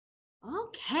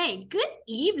Okay, good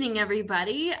evening,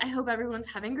 everybody. I hope everyone's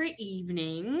having a great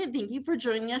evening. Thank you for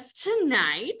joining us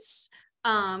tonight.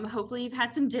 Hopefully you've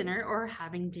had some dinner or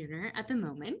having dinner at the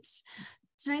moment.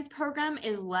 Tonight's program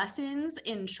is Lessons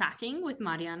in Tracking with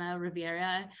Mariana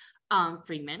Rivera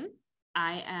Freeman.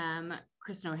 I am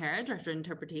Kristen O'Hara, Director of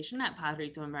Interpretation at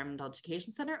Pajarito Environmental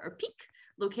Education Center, or PEEC,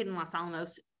 located in Los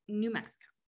Alamos, New Mexico,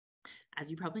 as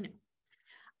you probably know.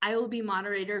 I will be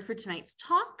moderator for tonight's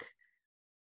talk.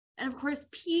 And of course,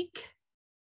 PEEC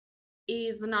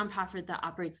is the nonprofit that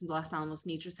operates the Los Alamos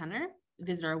Nature Center.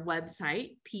 Visit our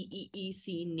website,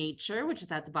 PEEC Nature, which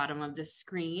is at the bottom of the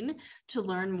screen, to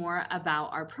learn more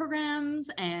about our programs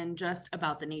and just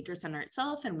about the Nature Center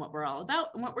itself and what we're all about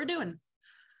and what we're doing.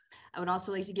 I would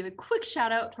also like to give a quick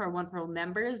shout out to our wonderful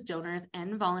members, donors,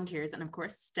 and volunteers, and of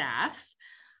course, staff,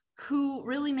 who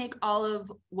really make all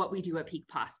of what we do at PEEC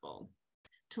possible.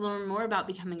 To learn more about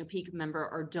becoming a PEEC member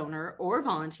or donor or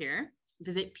volunteer,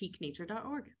 visit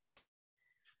peaknature.org.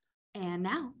 And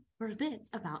now for a bit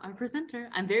about our presenter.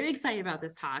 I'm very excited about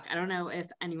this talk. I don't know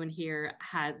if anyone here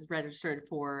has registered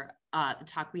for the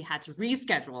talk we had to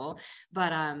reschedule,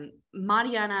 but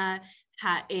Mariana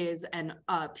is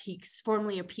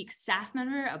formerly a PEEC staff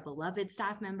member, a beloved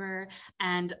staff member,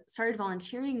 and started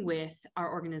volunteering with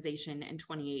our organization in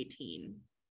 2018.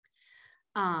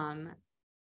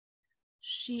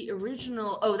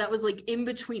 That was like in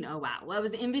between, that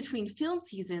was in between field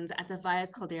seasons at the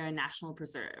Valles Caldera National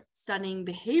Preserve, studying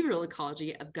behavioral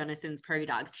ecology of Gunnison's prairie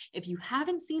dogs. If you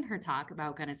haven't seen her talk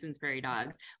about Gunnison's prairie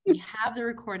dogs, we have the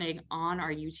recording on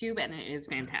our YouTube, and it is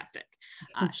fantastic.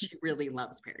 She really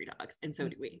loves prairie dogs, and so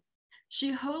do we.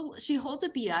 She holds a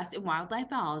BS in wildlife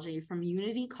biology from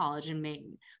Unity College in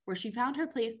Maine, where she found her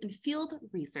place in field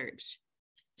research.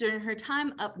 During her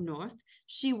time up north,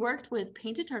 she worked with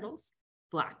painted turtles,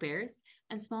 black bears,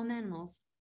 and small mammals.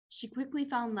 She quickly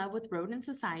fell in love with rodent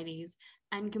societies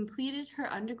and completed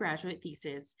her undergraduate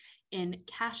thesis in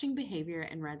caching behavior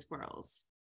in red squirrels.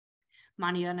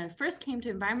 Mariana first came to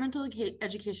environmental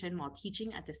education while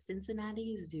teaching at the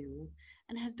Cincinnati Zoo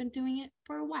and has been doing it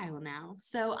for a while now.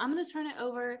 So I'm going to turn it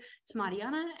over to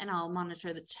Mariana and I'll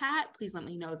monitor the chat. Please let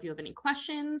me know if you have any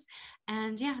questions.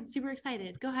 And yeah, I'm super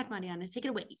excited. Go ahead, Mariana, take it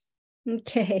away.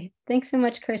 Okay, thanks so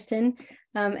much, Kristen.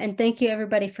 And thank you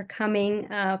everybody for coming,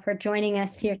 for joining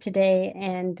us here today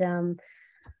and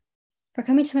for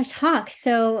coming to my talk.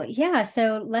 So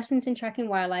lessons in tracking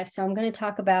wildlife. So I'm going to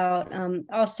talk about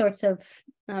all sorts of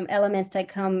elements that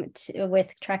come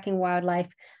with tracking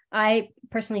wildlife. I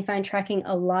personally find tracking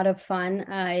a lot of fun.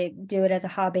 I do it as a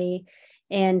hobby.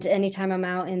 And anytime I'm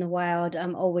out in the wild,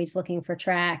 I'm always looking for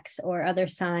tracks or other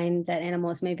sign that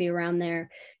animals may be around there.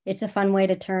 It's a fun way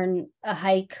to turn a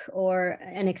hike or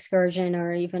an excursion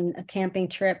or even a camping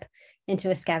trip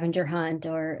into a scavenger hunt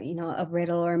or, a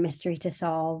riddle or a mystery to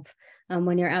solve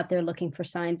when you're out there looking for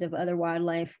signs of other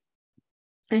wildlife.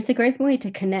 And it's a great way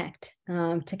to connect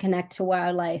to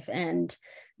wildlife and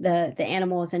the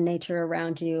animals and nature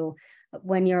around you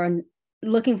when you're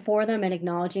looking for them and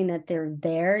acknowledging that they're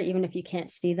there, even if you can't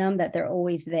see them, that they're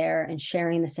always there and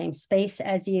sharing the same space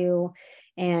as you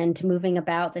and moving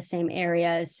about the same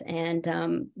areas and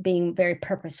being very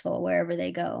purposeful wherever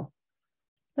they go.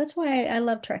 So that's why I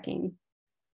love trekking.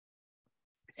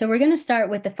 So we're going to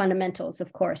start with the fundamentals,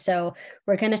 of course. So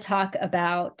we're going to talk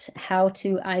about how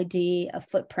to ID a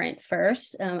footprint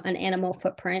first, an animal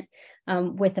footprint,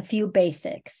 with a few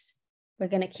basics. We're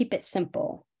going to keep it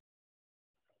simple.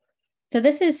 So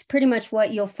this is pretty much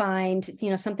what you'll find,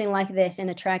 something like this in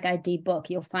a track ID book.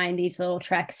 You'll find these little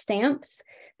track stamps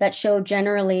that show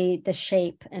generally the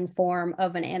shape and form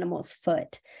of an animal's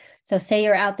foot. So say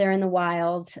you're out there in the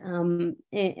wild, on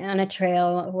a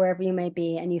trail, or wherever you may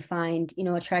be, and you find,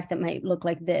 a track that might look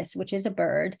like this, which is a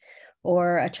bird,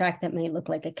 or a track that may look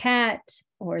like a cat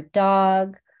or a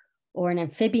dog, or an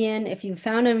amphibian. If you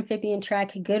found an amphibian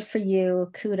track, good for you,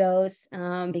 kudos,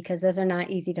 because those are not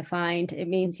easy to find. It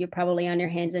means you're probably on your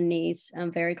hands and knees,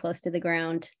 very close to the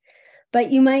ground.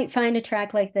 But you might find a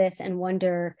track like this and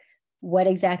wonder what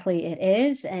exactly it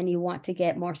is, and you want to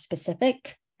get more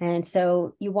specific. And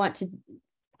so you want to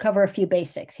cover a few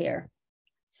basics here.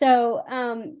 So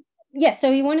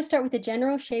so you want to start with the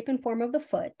general shape and form of the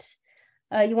foot.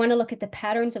 You want to look at the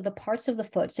patterns of the parts of the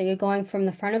foot. So you're going from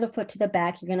the front of the foot to the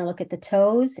back. You're going to look at the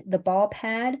toes, the ball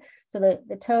pad. So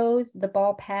the toes, the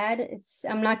ball pad.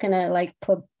 I'm not going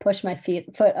to push my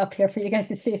foot up here for you guys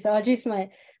to see. So I'll use my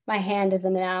hand as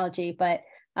an analogy. But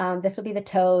this will be the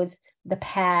toes, the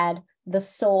pad, the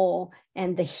sole,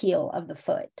 and the heel of the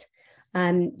foot.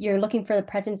 You're looking for the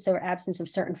presence or absence of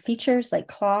certain features like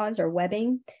claws or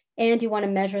webbing. And you want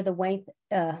to measure the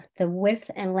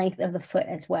width and length of the foot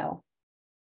as well.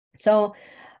 So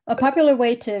a popular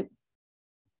way to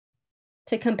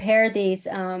compare these,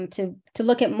 to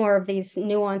look at more of these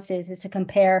nuances, is to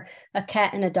compare a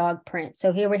cat and a dog print.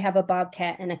 So here we have a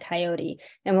bobcat and a coyote,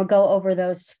 and we'll go over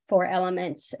those 4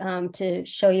 elements to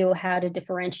show you how to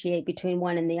differentiate between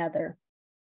one and the other.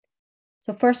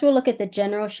 So first we'll look at the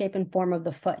general shape and form of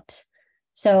the foot.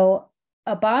 So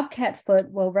a bobcat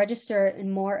foot will register in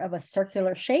more of a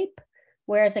circular shape,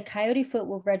 whereas a coyote foot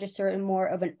will register in more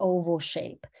of an oval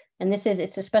shape. And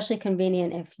it's especially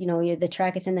convenient if, the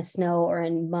track is in the snow or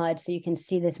in mud, so you can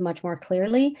see this much more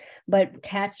clearly, but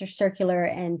cats are circular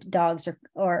and dogs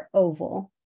are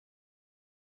oval.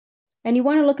 And you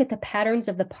want to look at the patterns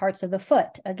of the parts of the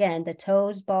foot. Again, the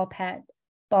toes, ball pad,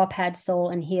 sole,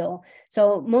 and heel.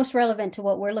 So most relevant to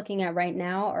what we're looking at right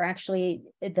now are actually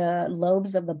the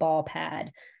lobes of the ball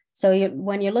pad. So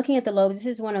when you're looking at the lobes,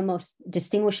 this is one of the most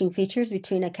distinguishing features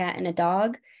between a cat and a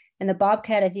dog. And the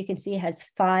bobcat, as you can see, has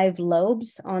 5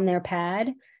 lobes on their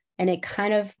pad, and it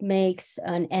kind of makes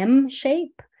an M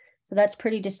shape. So that's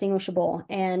pretty distinguishable.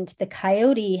 And the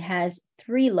coyote has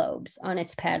 3 lobes on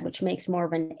its pad, which makes more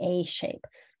of an A shape.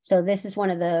 So this is one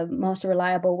of the most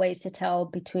reliable ways to tell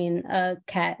between a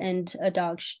cat and a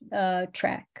dog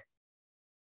track.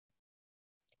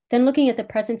 Then looking at the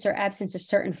presence or absence of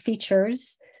certain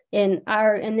features, in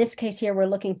this case here, we're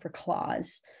looking for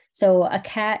claws. So a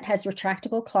cat has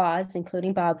retractable claws,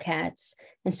 including bobcats.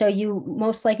 And so you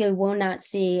most likely will not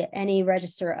see any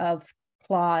register of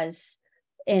claws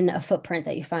in a footprint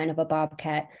that you find of a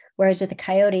bobcat. Whereas with a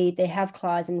coyote, they have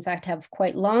claws, and in fact have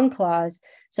quite long claws.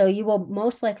 So you will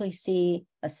most likely see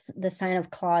the sign of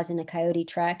claws in a coyote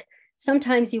track.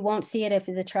 Sometimes you won't see it if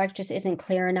the track just isn't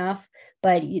clear enough,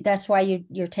 but that's why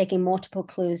you're taking multiple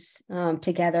clues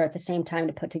together at the same time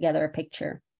to put together a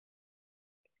picture.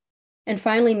 And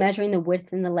finally, measuring the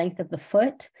width and the length of the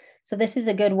foot. So this is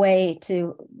a good way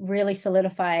to really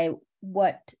solidify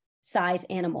what size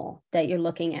animal that you're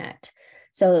looking at.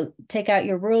 So take out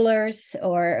your rulers,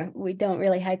 or we don't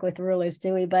really hike with rulers,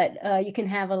 do we? But you can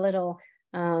have a little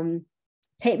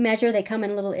tape measure. They come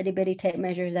in little itty bitty tape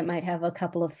measures that might have a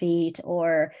couple of feet,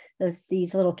 or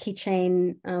these little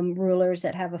keychain rulers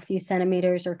that have a few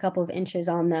centimeters or a couple of inches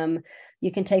on them.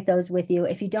 You can take those with you.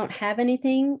 If you don't have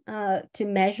anything to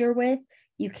measure with,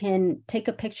 you can take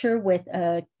a picture with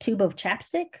a tube of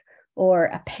chapstick or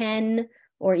a pen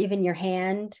or even your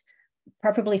hand,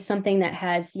 preferably something that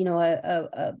has,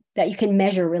 that you can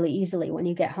measure really easily. When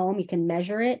you get home, you can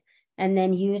measure it and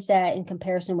then use that in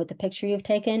comparison with the picture you've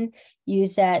taken.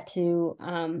 Use that to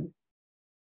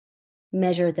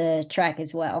measure the track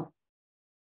as well.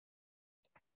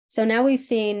 So now we've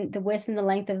seen the width and the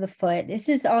length of the foot. This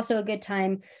is also a good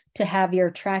time to have your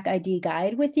track ID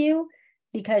guide with you,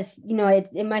 because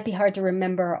it might be hard to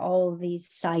remember all of these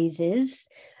sizes.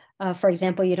 For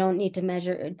example, you don't need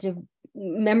to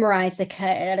memorize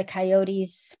that a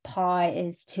coyote's paw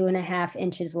is 2.5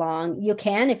 inches long. You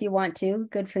can if you want to,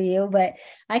 good for you, but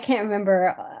I can't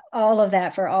remember all of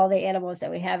that for all the animals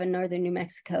that we have in northern New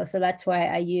Mexico. So that's why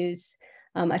I use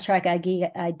a track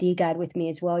ID guide with me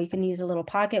as well. You can use a little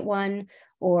pocket one,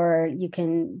 or you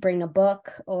can bring a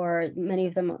book, or many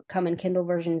of them come in Kindle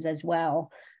versions as well.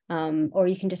 Or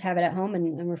you can just have it at home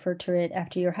and refer to it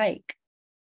after your hike.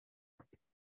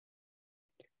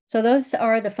 So those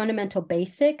are the fundamental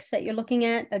basics that you're looking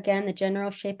at. Again, the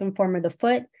general shape and form of the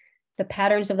foot, the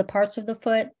patterns of the parts of the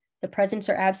foot, the presence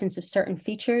or absence of certain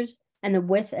features, and the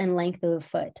width and length of the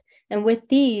foot. And with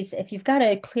these, if you've got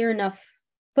a clear enough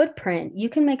footprint, you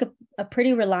can make a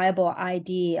pretty reliable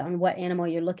ID on what animal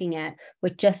you're looking at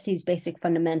with just these basic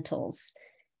fundamentals.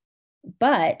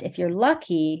 But if you're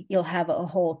lucky, you'll have a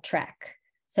whole track.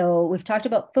 So we've talked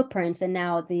about footprints, and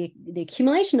now the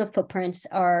accumulation of footprints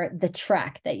are the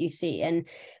track that you see. And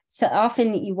so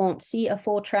often you won't see a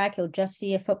full track, you'll just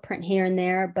see a footprint here and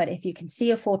there. But if you can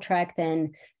see a full track,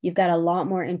 then you've got a lot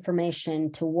more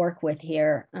information to work with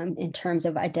here in terms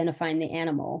of identifying the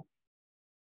animal.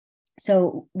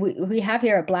 So we have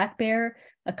here a black bear,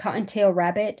 a cottontail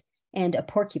rabbit, and a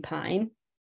porcupine.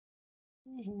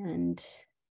 And,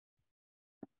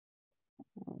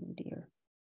 oh dear,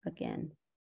 again.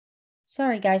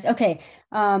 Sorry, guys. Okay,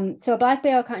 so a black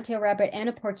bear, a cottontail rabbit, and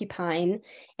a porcupine.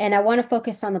 And I want to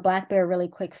focus on the black bear really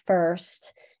quick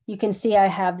first. You can see I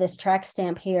have this track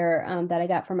stamp here that I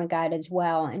got from a guide as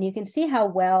well. And you can see how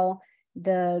well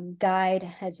the guide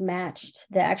has matched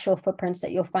the actual footprints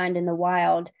that you'll find in the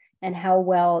wild, and how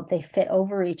well they fit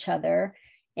over each other.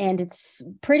 And it's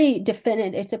pretty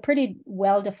definite. It's a pretty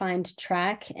well-defined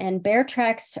track, and bear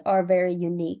tracks are very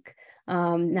unique.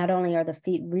 Not only are the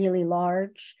feet really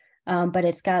large, but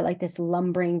it's got like this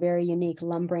lumbering, very unique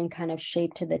lumbering kind of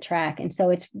shape to the track. And so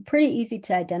it's pretty easy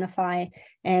to identify.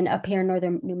 And up here in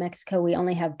northern New Mexico, we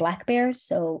only have black bears.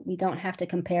 So we don't have to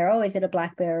compare, oh, is it a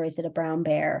black bear or is it a brown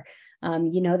bear?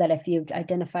 You know that if you've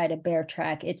identified a bear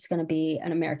track, it's going to be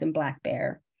an American black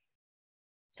bear.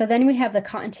 So then we have the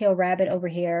cottontail rabbit over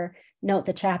here. Note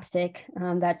the chapstick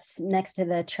that's next to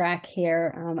the track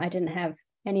here. I didn't have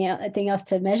anything else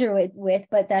to measure it with,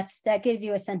 but that gives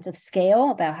you a sense of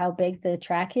scale about how big the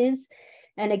track is.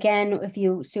 And again, if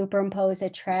you superimpose a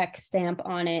track stamp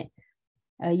on it,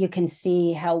 you can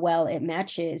see how well it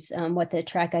matches what the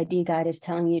track ID guide is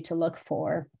telling you to look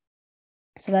for.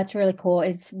 So that's really cool.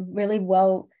 It's really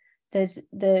well,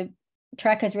 the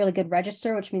track has really good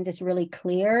register, which means it's really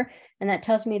clear. And that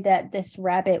tells me that this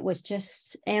rabbit was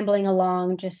just ambling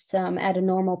along just at a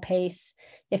normal pace.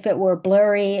 If it were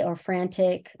blurry or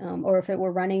frantic, or if it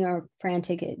were running or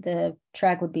frantic, the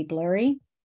track would be blurry.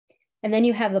 And then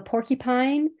you have the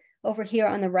porcupine over here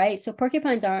on the right. So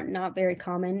porcupines are not very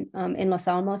common in Los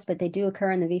Alamos, but they do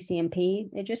occur in the VCMP.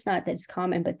 They're just not that it's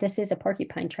common, but this is a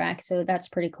porcupine track. So that's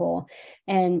pretty cool.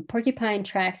 And porcupine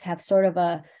tracks have sort of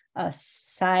a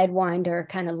sidewinder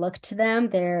kind of look to them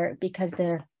there, because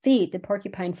their feet, the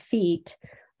porcupine feet,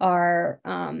 are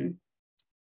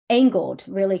angled,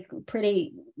 really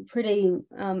pretty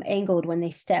angled when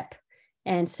they step.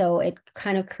 And so it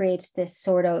kind of creates this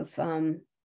sort of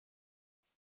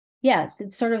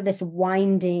it's sort of this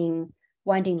winding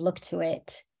look to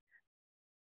it.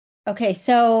 Okay,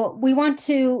 so we want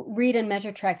to read and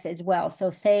measure tracks as well. So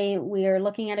say we are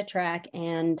looking at a track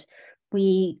and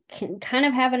we can kind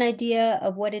of have an idea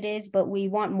of what it is, but we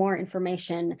want more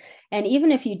information. And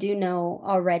even if you do know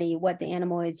already what the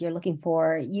animal is you're looking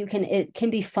for, it can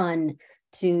be fun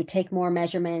to take more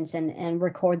measurements and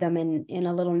record them in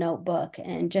a little notebook,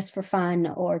 and just for fun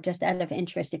or just out of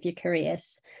interest if you're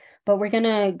curious. But we're going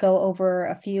to go over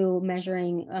a few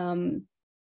measuring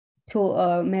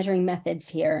methods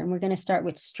here. And we're going to start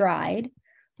with stride,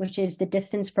 which is the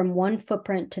distance from one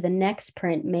footprint to the next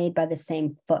print made by the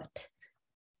same foot.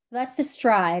 So that's the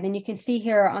stride. And you can see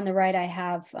here on the right, I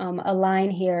have a line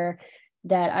here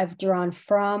that I've drawn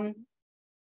from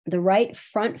the right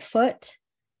front foot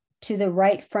to the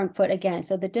right front foot again.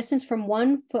 So the distance from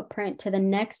one footprint to the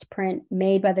next print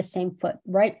made by the same foot,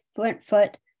 right front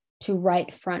foot to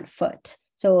right front foot.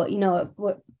 So,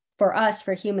 for us,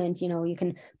 for humans, you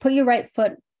can put your right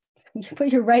foot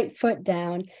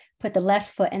down, put the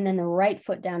left foot, and then the right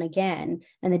foot down again.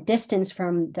 And the distance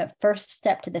from the first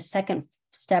step to the second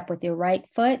step with your right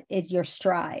foot is your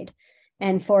stride.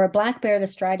 And for a black bear, the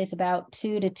stride is about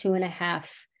 2 to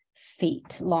 2.5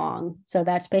 feet long. So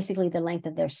that's basically the length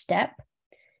of their step.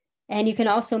 And you can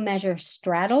also measure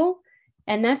straddle,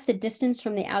 and that's the distance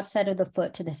from the outside of the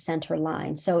foot to the center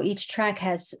line. So each track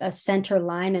has a center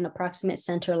line, an approximate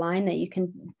center line that you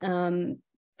can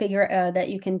that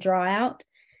you can draw out.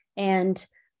 And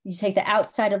you take the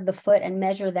outside of the foot and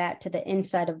measure that to the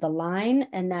inside of the line,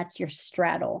 and that's your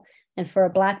straddle. And for a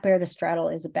black bear, the straddle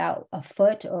is about a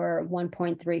foot or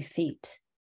 1.3 feet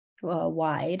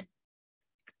wide.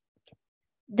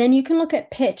 Then you can look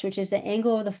at pitch, which is the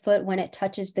angle of the foot when it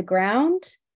touches the ground.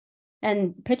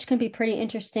 And pitch can be pretty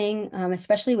interesting,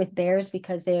 especially with bears,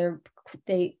 because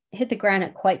they hit the ground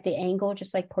at quite the angle,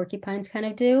 just like porcupines kind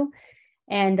of do.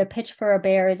 And the pitch for a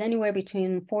bear is anywhere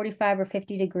between 45 or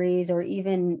 50 degrees, or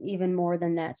even more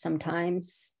than that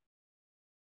sometimes.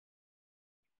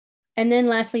 And then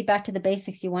lastly, back to the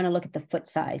basics, you want to look at the foot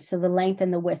size, so the length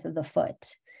and the width of the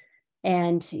foot.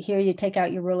 And here you take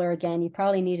out your ruler again. You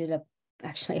probably needed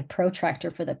actually a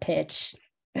protractor for the pitch.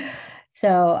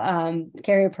 So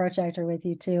carry a protractor with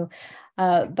you too.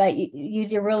 But you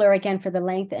use your ruler again for the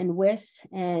length and width,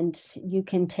 and you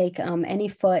can take any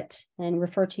foot and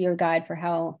refer to your guide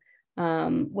for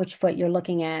which foot you're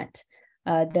looking at.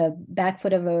 The back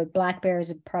foot of a black bear is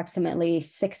approximately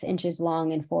 6 inches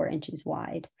long and 4 inches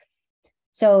wide.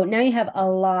 So now you have a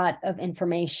lot of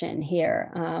information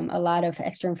here, a lot of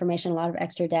extra information, a lot of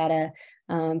extra data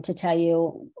to tell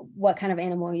you what kind of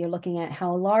animal you're looking at,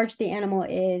 how large the animal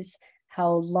is,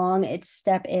 how long its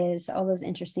step is, all those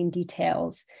interesting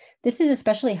details. This is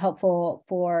especially helpful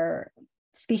for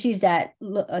species that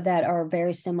are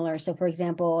very similar. So for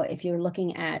example, if you're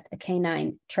looking at a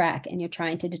canine track and you're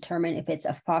trying to determine if it's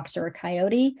a fox or a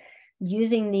coyote,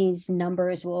 using these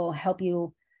numbers will help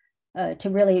you to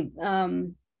really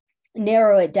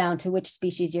narrow it down to which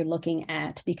species you're looking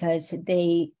at, because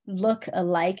they look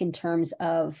alike in terms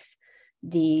of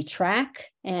the track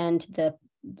and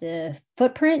the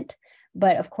footprint.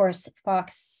 But of course,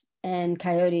 fox and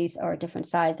coyotes are a different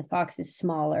size. The fox is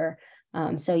smaller.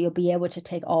 So you'll be able to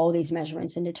take all these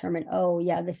measurements and determine, oh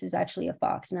yeah, this is actually a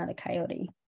fox, not a coyote.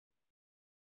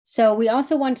 So we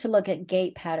also want to look at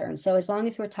gait patterns. So as long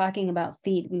as we're talking about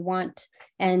feet,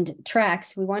 and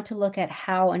tracks, we want to look at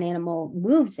how an animal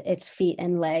moves its feet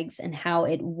and legs and how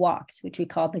it walks, which we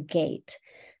call the gait.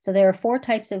 So there are 4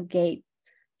 types of gait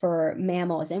for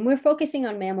mammals. And we're focusing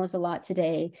on mammals a lot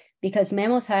today because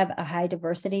mammals have a high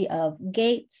diversity of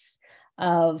gaits,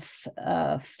 of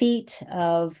feet,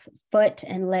 of foot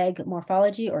and leg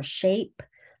morphology or shape,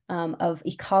 of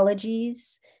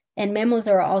ecologies. And mammals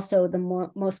are also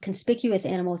the most conspicuous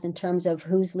animals in terms of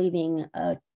who's leaving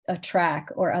a track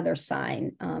or other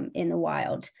sign in the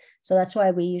wild. So that's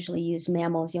why we usually use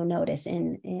mammals, you'll notice,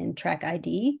 in track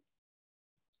ID.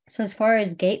 So as far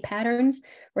as gait patterns,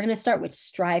 we're going to start with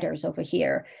striders over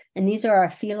here. And these are our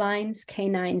felines,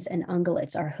 canines, and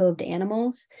ungulates, our hooved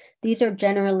animals. These are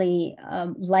generally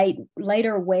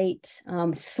lighter weight,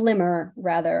 slimmer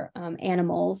rather,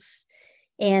 animals.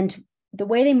 And the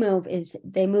way they move is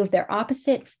they move their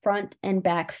opposite front and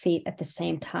back feet at the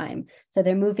same time. So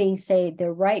they're moving, say,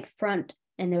 their right front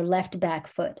and their left back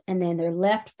foot, and then their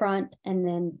left front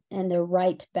and their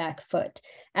right back foot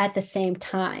at the same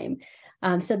time.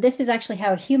 So this is actually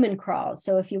how a human crawls.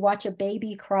 So if you watch a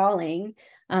baby crawling,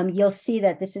 you'll see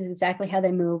that this is exactly how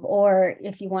they move. Or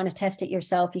if you want to test it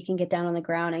yourself, you can get down on the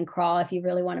ground and crawl. If you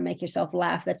really want to make yourself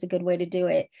laugh, that's a good way to do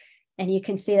it. And you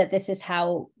can see that this is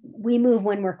how we move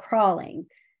when we're crawling.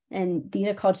 And these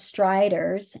are called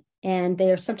striders. And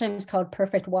they are sometimes called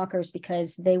perfect walkers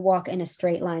because they walk in a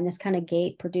straight line. This kind of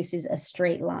gait produces a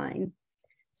straight line.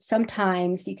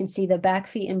 Sometimes you can see the back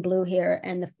feet in blue here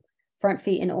and the front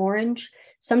feet in orange.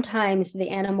 Sometimes the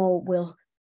animal will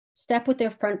step with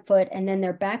their front foot and then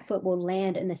their back foot will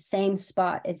land in the same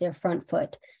spot as their front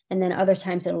foot. And then other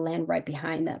times it'll land right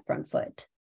behind that front foot.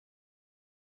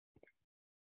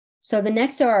 So the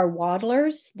next are our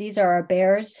waddlers. These are our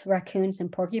bears, raccoons,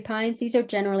 and porcupines. These are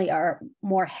generally our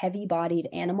more heavy-bodied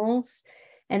animals.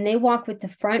 And they walk with the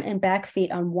front and back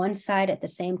feet on one side at the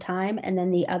same time and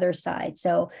then the other side.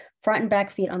 So front and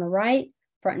back feet on the right,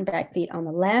 front and back feet on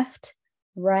the left,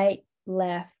 right,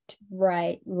 left,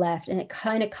 right, left. And it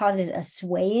kind of causes a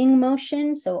swaying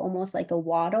motion, so almost like a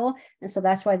waddle. And so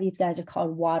that's why these guys are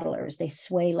called waddlers. They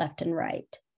sway left and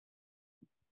right.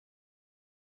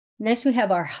 Next, we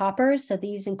have our hoppers. So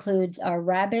these includes our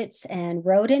rabbits and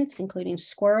rodents, including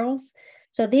squirrels.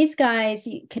 So these guys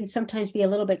can sometimes be a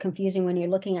little bit confusing when you're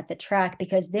looking at the track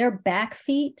because their back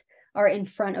feet are in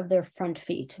front of their front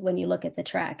feet when you look at the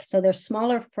track. So they're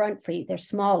smaller front feet, they're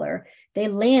smaller. They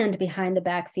land behind the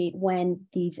back feet when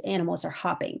these animals are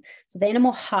hopping. So the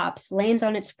animal hops, lands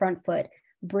on its front foot,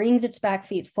 brings its back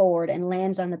feet forward and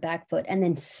lands on the back foot, and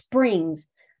then springs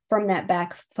from that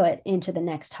back foot into the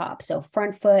next hop. So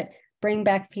front foot, bring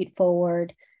back feet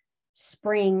forward,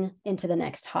 spring into the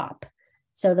next hop.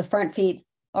 So the front feet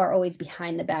are always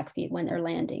behind the back feet when they're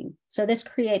landing. So this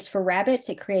creates, for rabbits,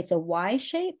 it creates a Y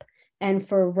shape. And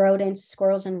for rodents,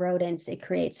 squirrels and rodents, it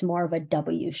creates more of a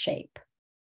W shape.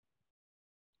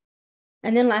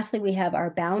 And then lastly, we have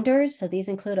our bounders. So these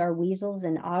include our weasels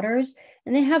and otters.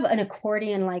 And they have an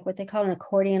accordion-like, what they call an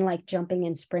accordion-like jumping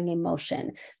and springing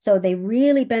motion. So they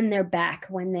really bend their back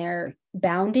when they're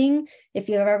bounding. If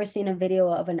you've ever seen a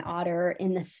video of an otter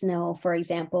in the snow, for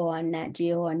example, on Nat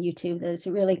Geo on YouTube, those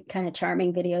really kind of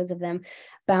charming videos of them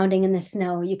bounding in the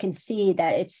snow, you can see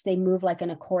that they move like an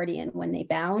accordion when they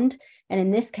bound. And in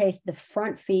this case, the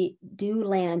front feet do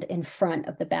land in front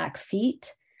of the back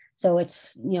feet. So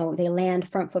it's, they land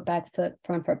front foot, back foot,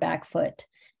 front foot, back foot.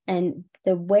 And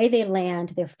the way they land,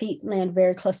 their feet land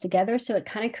very close together. So it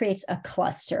kind of creates a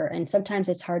cluster. And sometimes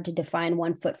it's hard to define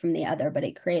one foot from the other, but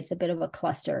it creates a bit of a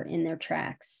cluster in their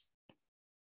tracks.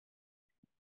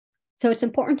 So it's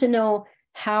important to know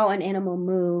how an animal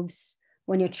moves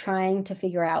when you're trying to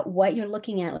figure out what you're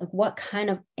looking at, like what kind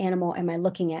of animal am I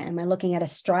looking at? Am I looking at a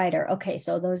strider? Okay,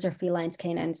 so those are felines,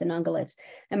 canines, and ungulates.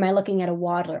 Am I looking at a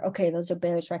waddler? Okay, those are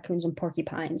bears, raccoons, and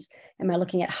porcupines. Am I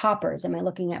looking at hoppers? Am I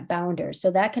looking at bounders?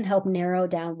 So that can help narrow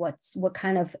down what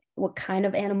type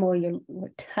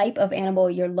of animal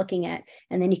you're looking at,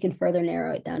 and then you can further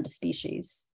narrow it down to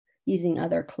species using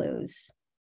other clues.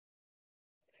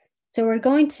 So we're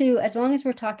going to, as long as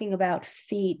we're talking about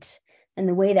feet and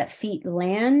the way that feet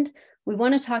land, we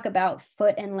want to talk about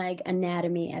foot and leg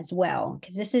anatomy as well,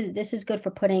 because this is good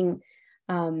for putting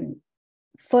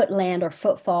foot land or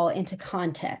footfall into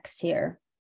context here.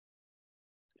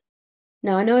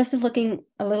 Now, I know this is looking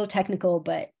a little technical,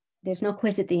 but there's no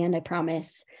quiz at the end, I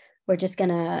promise. We're just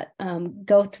gonna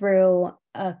go through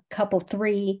a couple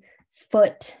 3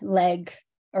 foot leg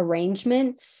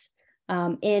arrangements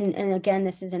And again,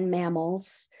 this is in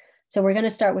mammals. So we're going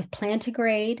to start with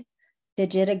plantigrade,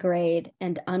 digitigrade,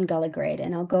 and unguligrade.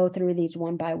 And I'll go through these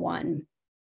one by one.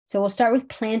 So we'll start with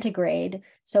plantigrade,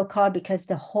 so called because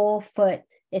the whole foot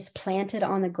is planted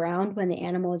on the ground when the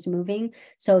animal is moving.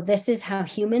 So this is how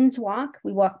humans walk.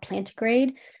 We walk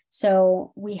plantigrade.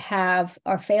 So we have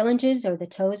our phalanges, or the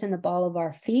toes and the ball of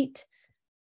our feet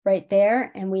right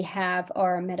there. And we have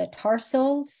our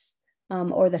metatarsals,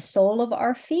 or the sole of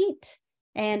our feet.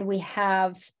 And we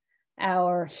have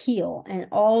our heel, and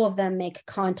all of them make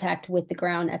contact with the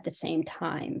ground at the same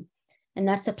time. And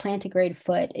that's the plantigrade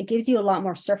foot. It gives you a lot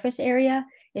more surface area.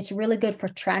 It's really good for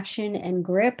traction and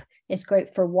grip. It's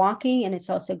great for walking, and it's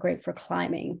also great for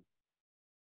climbing.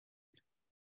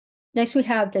 Next, we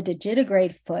have the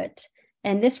digitigrade foot,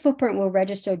 and this footprint will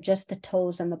register just the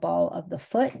toes and the ball of the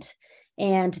foot,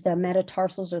 and the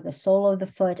metatarsals, or the sole of the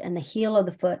foot, and the heel of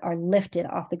the foot are lifted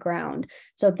off the ground.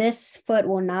 So this foot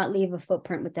will not leave a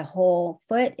footprint with the whole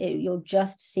foot. You'll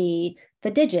just see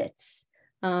the digits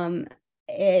of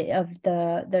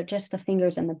just the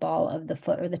fingers and the ball of the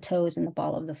foot, or the toes and the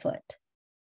ball of the foot.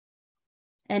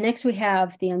 And next we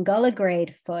have the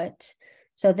unguligrade foot.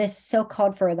 So this is so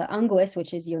called for the unguis,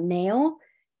 which is your nail.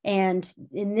 And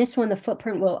in this one, the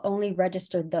footprint will only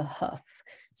register the hoof.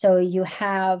 So you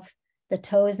have the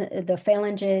toes, the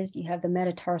phalanges, you have the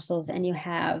metatarsals, and you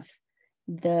have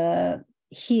the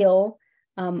heel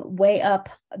way up.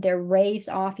 They're raised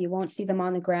off. You won't see them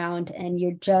on the ground, and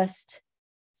you're just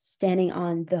standing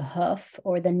on the hoof,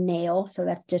 or the nail. So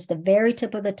that's just the very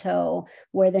tip of the toe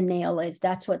where the nail is.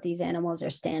 That's what these animals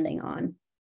are standing on.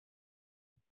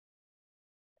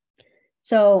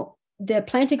 So the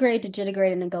plantigrade,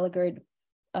 digitigrade, and unguligrade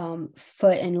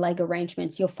foot and leg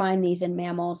arrangements, you'll find these in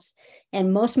mammals,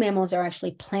 and most mammals are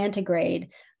actually plantigrade.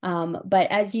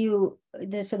 But so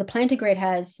the plantigrade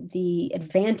has the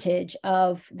advantage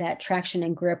of that traction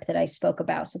and grip that I spoke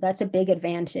about. So that's a big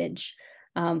advantage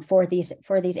for these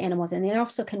animals, and they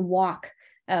also can walk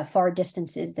far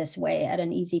distances this way at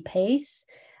an easy pace.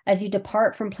 As you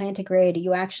depart from plantigrade,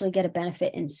 you actually get a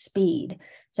benefit in speed.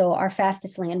 So our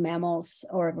fastest land mammals,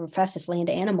 or fastest land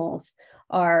animals,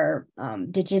 are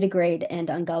digitigrade and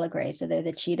unguligrade. So they're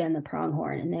the cheetah and the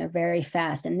pronghorn, and they're very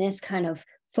fast. And this kind of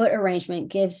foot arrangement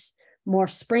gives more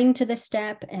spring to the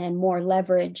step and more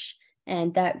leverage,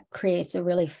 and that creates a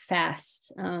really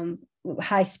fast,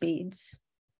 high speeds.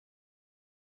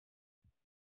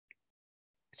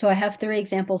 So I have 3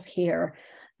 examples here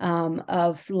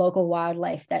of local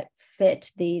wildlife that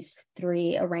fit these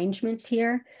 3 arrangements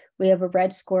here. We have a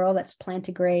red squirrel that's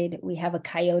plantigrade. We have a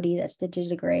coyote that's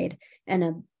digitigrade,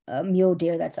 and a mule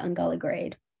deer that's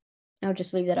unguligrade. I'll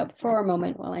just leave that up for a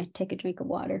moment while I take a drink of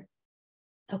water.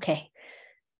 Okay.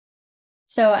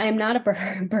 So I am not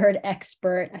a bird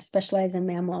expert. I specialize in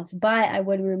mammals, but I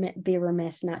would be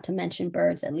remiss not to mention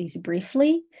birds, at least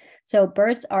briefly. So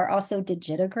birds are also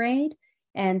digitigrade.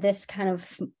 And this kind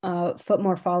of foot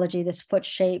morphology, this foot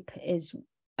shape, is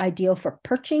ideal for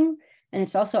perching, and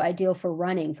it's also ideal for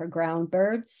running for ground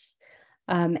birds.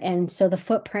 And so the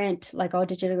footprint, like all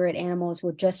digitigrade animals,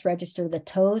 will just register the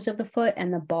toes of the foot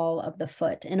and the ball of the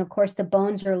foot. And of course, the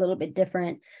bones are a little bit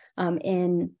different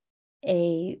in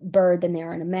a bird than they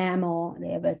are in a mammal.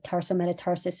 They have a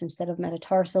tarsometatarsus instead of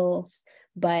metatarsals,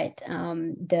 but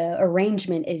the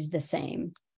arrangement is the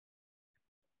same.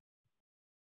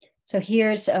 So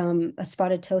here's a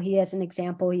spotted towhee as an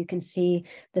example. You can see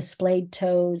the splayed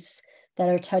toes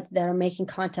that are making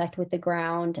contact with the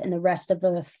ground, and the rest of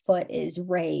the foot is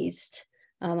raised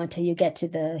until you get to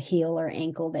the heel or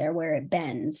ankle there where it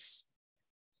bends.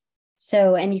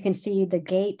 So, and you can see the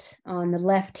gait on the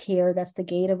left here. That's the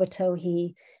gait of a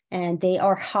towhee, and they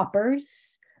are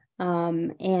hoppers.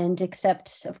 And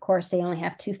except, of course, they only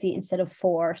have 2 feet instead of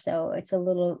 4. So it's a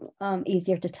little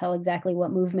easier to tell exactly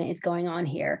what movement is going on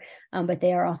here, but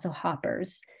they are also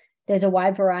hoppers. There's a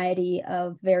wide variety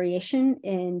of variation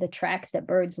in the tracks that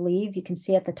birds leave. You can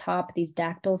see at the top, these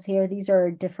dactyls here. These are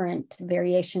different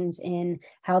variations in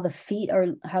how the feet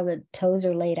or how the toes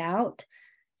are laid out.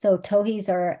 So towhees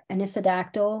are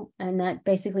anisodactyl, and that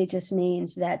basically just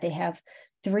means that they have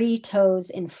 3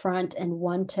 toes in front and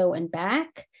 1 toe in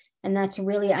back. And that's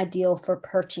really ideal for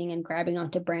perching and grabbing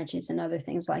onto branches and other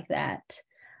things like that.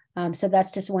 So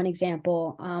that's just one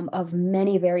example of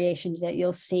many variations that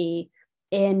you'll see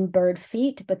in bird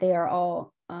feet, but they are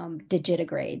all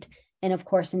digitigrade. And of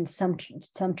course, in some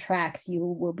tracks, you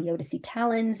will be able to see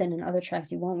talons, and in other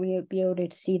tracks, you won't be able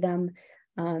to see them,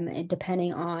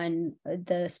 depending on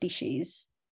the species.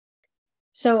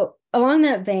 So along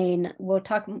that vein, we'll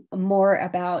talk more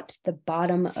about the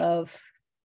bottom of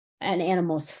an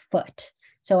animal's foot.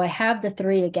 So I have the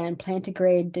three again,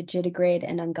 plantigrade, digitigrade,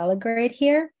 and unguligrade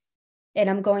here. And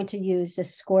I'm going to use the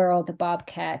squirrel, the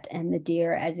bobcat, and the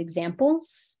deer as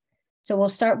examples. So we'll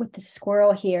start with the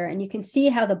squirrel here, and you can see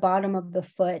how the bottom of the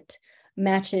foot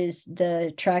matches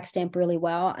the track stamp really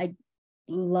well. I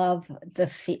love the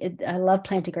feet. I love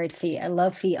plantigrade feet. I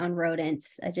love feet on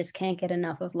rodents. I just can't get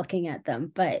enough of looking at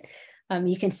them. But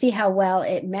you can see how well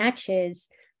it matches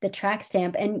the track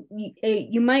stamp. And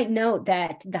you might note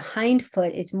that the hind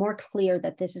foot is more clear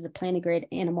that this is a plantigrade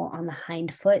animal on the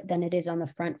hind foot than it is on the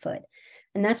front foot.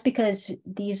 And that's because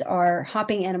these are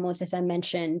hopping animals, as I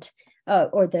mentioned,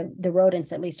 or the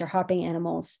rodents at least are hopping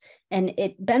animals. And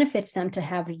it benefits them to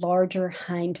have larger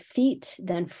hind feet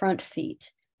than front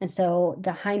feet. And so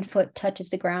the hind foot touches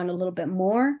the ground a little bit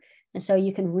more. And so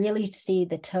you can really see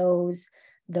the toes,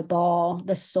 the ball,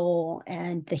 the sole,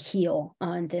 and the heel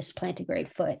on this plantigrade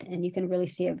foot. And you can really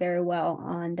see it very well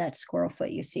on that squirrel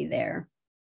foot you see there.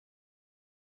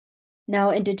 Now,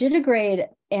 in digitigrade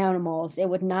animals, it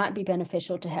would not be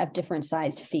beneficial to have different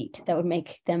sized feet. That would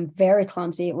make them very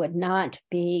clumsy. It would not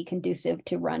be conducive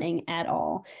to running at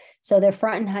all. So their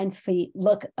front and hind feet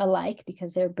look alike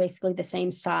because they're basically the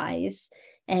same size.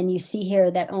 And you see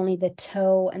here that only the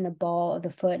toe and the ball of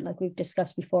the foot, like we've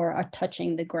discussed before, are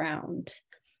touching the ground.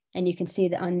 And you can see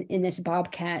that in this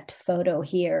bobcat photo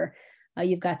here,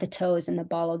 you've got the toes and the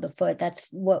ball of the foot. That's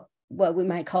what we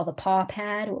might call the paw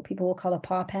pad, what people will call a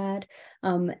paw pad.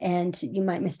 And you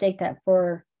might mistake that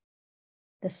for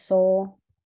the sole.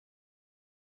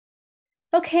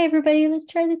 Okay, everybody, let's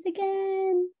try this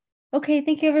again. Okay,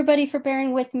 thank you everybody for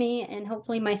bearing with me, and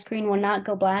hopefully my screen will not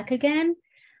go black again.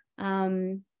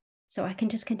 So I can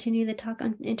just continue the talk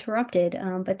uninterrupted.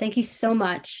 But thank you so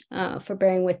much for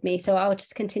bearing with me. So I'll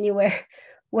just continue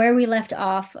where we left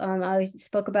off. I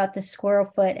spoke about the squirrel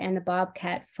foot and the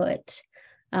bobcat foot.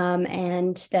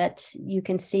 And that you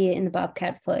can see in the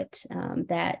bobcat foot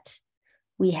that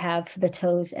we have the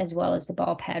toes as well as the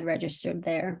ball pad registered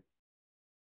there.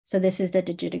 So this is the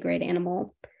digitigrade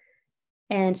animal.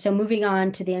 And so moving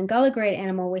on to the unguligrade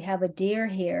animal, we have a deer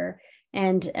here.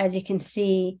 And as you can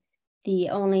see,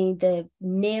 only the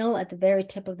nail at the very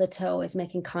tip of the toe is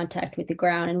making contact with the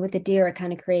ground. And with the deer, it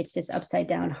kind of creates this upside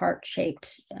down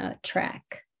heart-shaped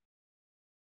track.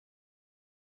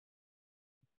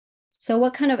 So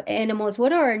what kind of animals,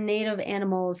 what are our native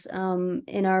animals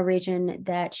in our region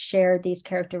that share these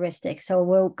characteristics? So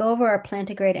we'll go over our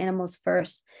plantigrade animals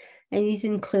first. And these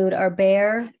include our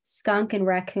bear, skunk and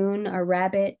raccoon, our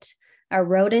rabbit, our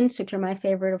rodents, which are my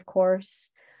favorite, of course,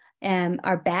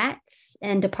 our bats,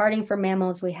 and departing from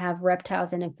mammals, we have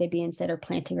reptiles and amphibians that are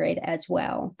plantigrade as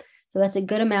well. So that's a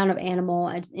good amount of animal.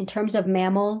 In terms of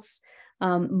mammals,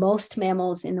 most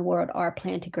mammals in the world are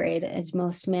plantigrade, as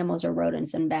most mammals are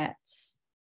rodents and bats.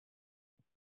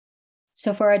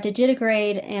 So for our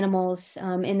digitigrade animals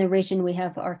in the region, we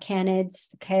have our canids,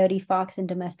 the coyote, fox, and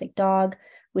domestic dog.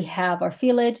 We have our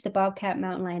felids, the bobcat,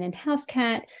 mountain lion, and house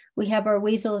cat. We have our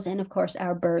weasels, and of course,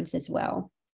 our birds as well.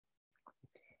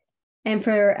 And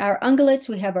for our ungulates,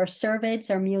 we have our cervids,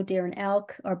 our mule deer and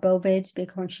elk, our bovids,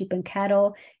 bighorn sheep and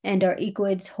cattle, and our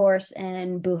equids, horse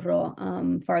and burro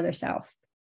farther south.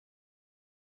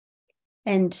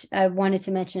 And I wanted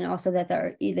to mention also that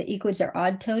the equids are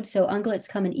odd-toed. So ungulates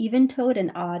come in even-toed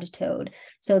and odd-toed.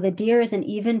 So the deer is an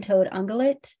even-toed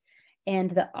ungulate,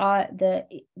 and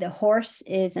the horse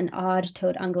is an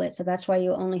odd-toed ungulate. So that's why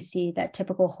you only see that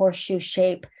typical horseshoe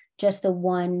shape, just the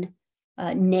one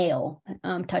nail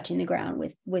touching the ground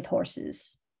with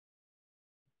horses.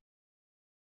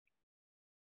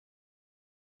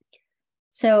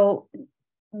 So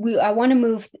I want to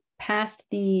move past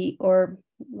we're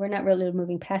not really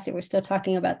moving past it. We're still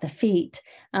talking about the feet,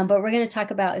 but we're going to talk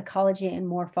about ecology and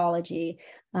morphology.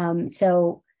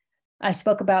 So I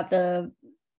spoke about the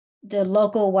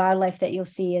local wildlife that you'll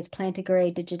see is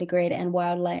plantigrade, digitigrade, and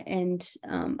wildlife and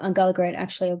unguligrade.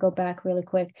 Actually, I'll go back really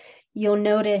quick. You'll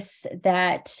notice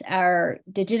that our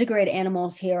digitigrade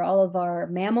animals here, all of our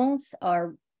mammals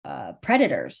are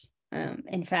predators,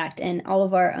 in fact, and all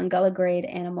of our unguligrade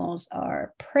animals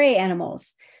are prey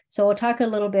animals. So we'll talk a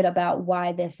little bit about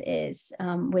why this is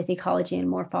with ecology and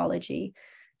morphology.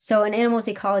 So an animal's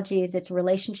ecology is its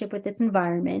relationship with its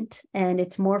environment, and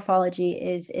its morphology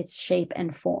is its shape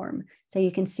and form. So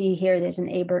you can see here there's an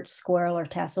Abert squirrel or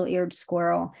tassel-eared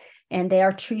squirrel, and they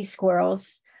are tree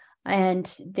squirrels,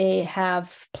 and they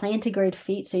have plantigrade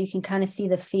feet. So you can kind of see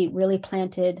the feet really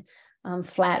planted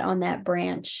flat on that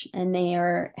branch, and they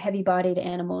are heavy-bodied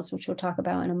animals, which we'll talk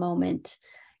about in a moment.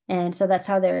 And so that's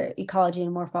how their ecology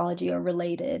and morphology are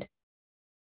related.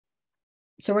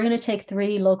 So we're going to take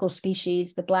three local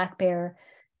species, the black bear,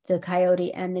 the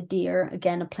coyote and the deer.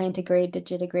 Again, a plantigrade,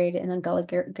 digitigrade, and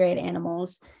unguligrade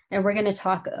animals. And we're going to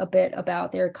talk a bit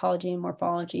about their ecology and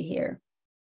morphology here.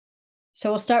 So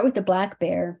we'll start with the black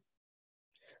bear.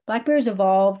 Black bears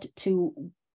evolved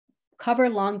to cover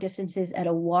long distances at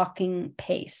a walking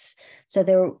pace. So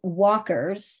they're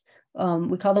walkers.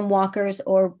 We call them walkers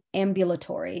or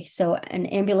ambulatory. So an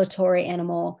ambulatory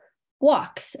animal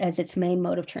walks as its main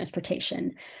mode of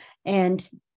transportation. And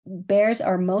bears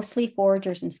are mostly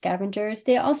foragers and scavengers.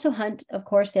 They also hunt, of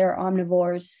course, they're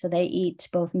omnivores, so they eat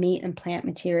both meat and plant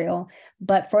material.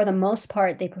 But for the most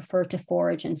part, they prefer to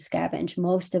forage and scavenge.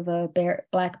 Most of a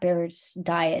black bear's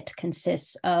diet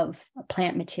consists of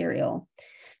plant material.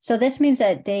 So this means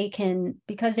that they can,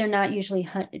 because they're not usually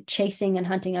chasing and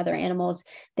hunting other animals,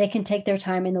 they can take their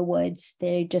time in the woods.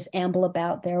 They just amble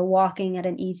about. They're walking at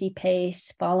an easy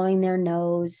pace, following their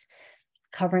nose,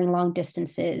 covering long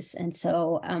distances. And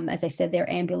so, as I said, they're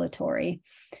ambulatory.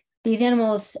 These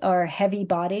animals are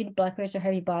heavy-bodied. Black bears are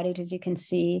heavy-bodied, as you can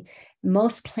see.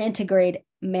 Most plantigrade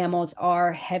mammals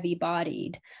are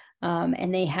heavy-bodied.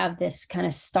 And they have this kind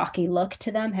of stocky look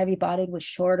to them, heavy-bodied with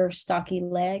shorter, stocky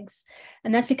legs.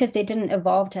 And that's because they didn't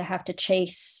evolve to have to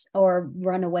chase or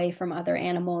run away from other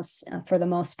animals for the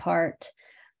most part.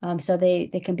 So they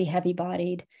can be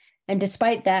heavy-bodied. And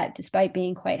despite that, despite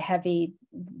being quite heavy,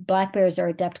 black bears are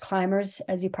adept climbers,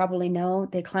 as you probably know.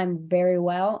 They climb very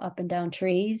well up and down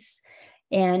trees.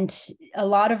 And a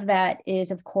lot of that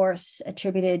is, of course,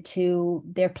 attributed to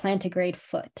their plantigrade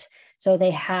foot. So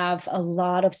they have a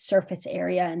lot of surface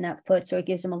area in that foot, so it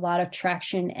gives them a lot of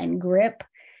traction and grip.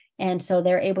 And so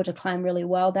they're able to climb really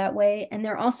well that way. And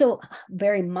they're also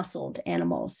very muscled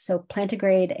animals. So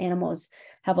plantigrade animals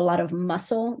have a lot of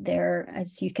muscle. They're,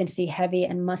 as you can see, heavy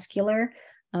and muscular.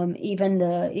 Even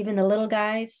the little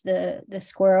guys, the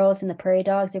squirrels and the prairie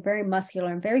dogs, they're very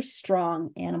muscular and very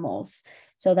strong animals.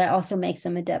 So that also makes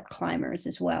them adept climbers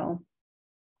as well.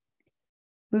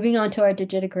 Moving on to our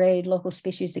digitigrade local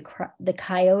species, the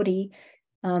coyote.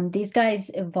 These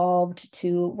guys evolved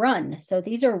to run. So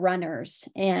these are runners,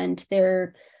 and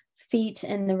their feet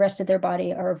and the rest of their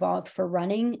body are evolved for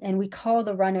running. And we call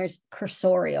the runners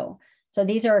cursorial. So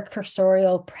these are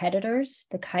cursorial predators,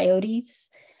 the coyotes.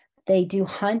 They do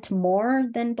hunt more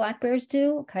than black bears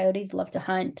do. Coyotes love to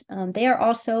hunt. They are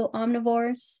also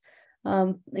omnivores,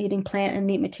 eating plant and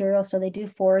meat material. So they do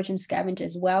forage and scavenge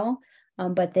as well,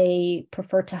 but they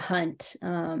prefer to hunt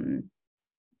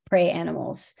prey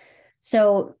animals.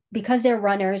 So because they're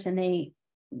runners and they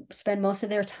spend most of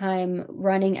their time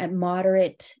running at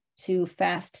moderate to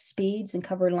fast speeds and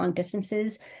cover long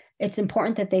distances, it's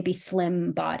important that they be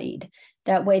slim-bodied.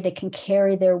 That way they can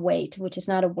carry their weight, which is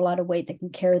not a lot of weight. They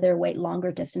can carry their weight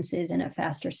longer distances and at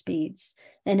faster speeds.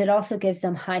 And it also gives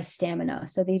them high stamina.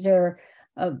 So these are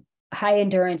high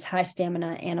endurance, high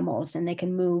stamina animals, and they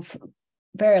can move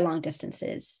very long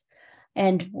distances.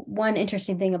 And one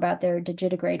interesting thing about their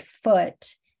digitigrade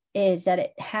foot is that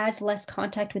it has less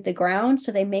contact with the ground,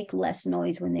 so they make less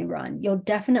noise when they run. You'll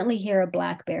definitely hear a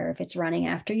black bear if it's running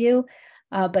after you,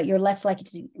 but you're less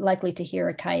likely to hear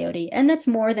a coyote. And that's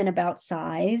more than about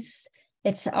size.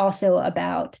 It's also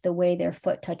about the way their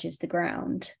foot touches the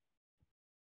ground.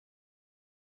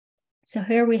 So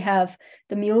here we have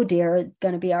the mule deer. It's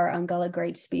going to be our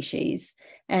unguligrade species.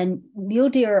 And mule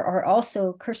deer are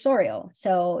also cursorial.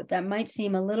 So that might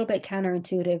seem a little bit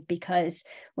counterintuitive, because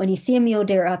when you see a mule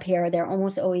deer up here, they're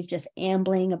almost always just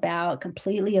ambling about,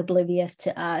 completely oblivious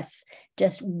to us,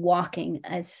 just walking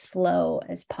as slow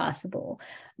as possible.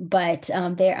 But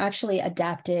they're actually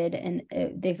adapted and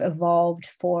they've evolved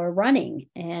for running.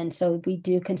 And so we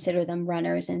do consider them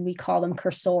runners, and we call them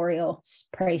cursorial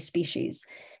prey species.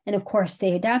 And of course,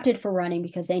 they adapted for running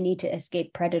because they need to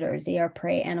escape predators. They are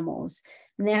prey animals.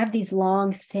 And they have these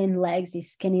long, thin legs,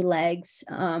 these skinny legs,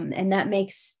 and that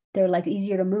makes their leg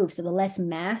easier to move. So the less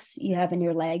mass you have in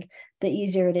your leg, the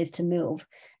easier it is to move.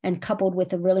 And coupled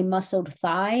with a really muscled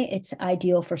thigh, it's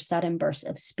ideal for sudden bursts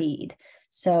of speed.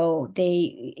 So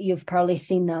you've probably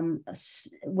seen them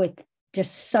with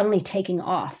just suddenly taking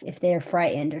off if they're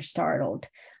frightened or startled.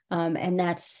 And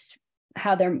that's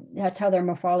how their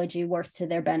morphology works to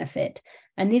their benefit.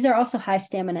 And these are also high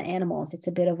stamina animals. It's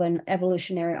a bit of an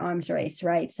evolutionary arms race,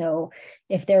 right? So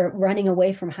if they're running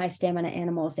away from high stamina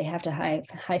animals, they have to have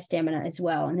high stamina as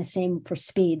well. And the same for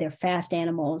speed. They're fast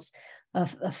animals.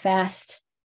 A fast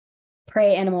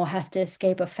prey animal has to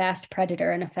escape a fast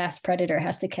predator, and a fast predator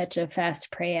has to catch a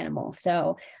fast prey animal.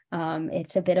 So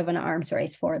it's a bit of an arms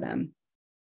race for them.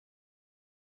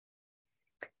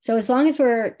 So as long as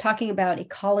we're talking about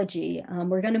ecology,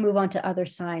 we're going to move on to other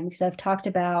signs, because I've talked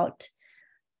about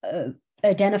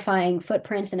identifying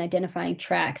footprints and identifying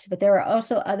tracks, but there are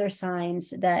also other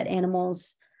signs that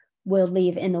animals will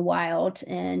leave in the wild.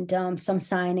 And some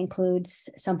sign includes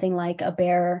something like a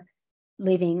bear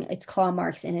leaving its claw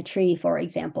marks in a tree, for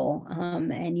example.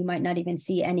 And you might not even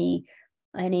see any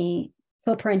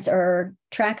footprints or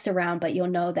tracks around, but you'll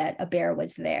know that a bear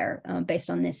was there based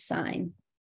on this sign.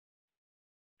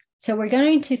 So we're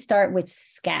going to start with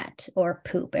scat, or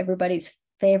poop, everybody's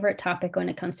favorite topic when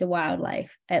it comes to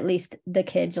wildlife. At least the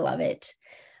kids love it.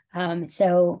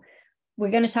 So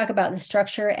we're going to talk about the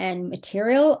structure and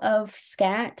material of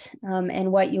scat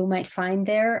and what you might find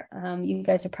there. You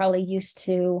guys are probably used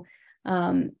to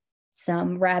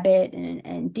some rabbit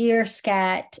and deer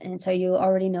scat, and so you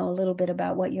already know a little bit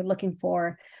about what you're looking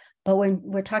for. But when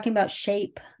we're talking about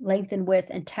shape, length and width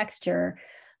and texture,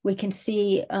 we can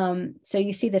see, so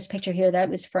you see this picture here, that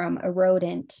was from a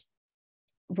rodent.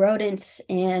 Rodents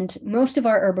and most of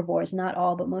our herbivores, not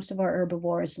all, but most of our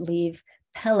herbivores leave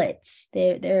pellets.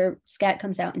 Their scat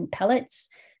comes out in pellets.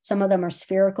 Some of them are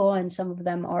spherical and some of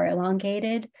them are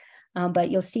elongated, but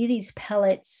you'll see these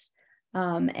pellets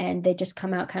and they just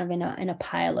come out kind of in a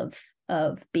pile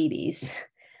of BBs.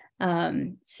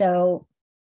 And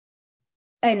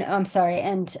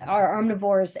our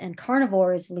omnivores and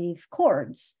carnivores leave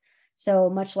cords. So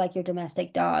much like your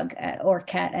domestic dog or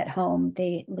cat at home,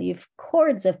 they leave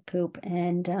cords of poop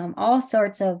and all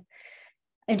sorts of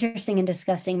interesting and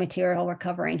disgusting material we're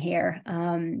covering here.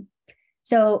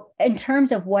 So in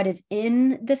terms of what is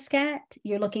in the scat,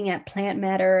 you're looking at plant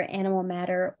matter, animal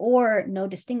matter, or no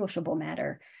distinguishable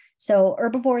matter. So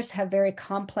herbivores have very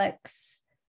complex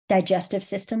digestive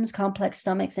systems, complex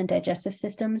stomachs and digestive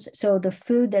systems. So the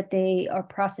food that they are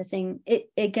processing,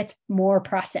 it gets more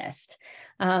processed.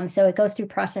 So it goes through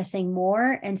processing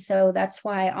more. And so that's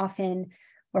why often,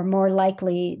 or more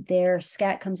likely, their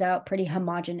scat comes out pretty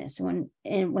homogeneous when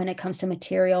it comes to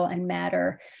material and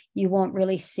matter. You won't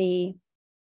really see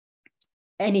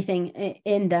anything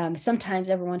in them. Sometimes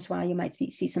every once in a while you might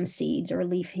see some seeds or a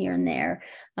leaf here and there.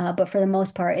 But for the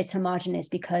most part, it's homogeneous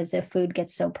because the food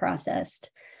gets so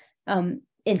processed.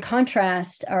 In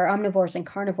contrast, our omnivores and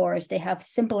carnivores, they have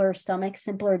simpler stomachs,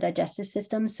 simpler digestive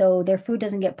systems, so their food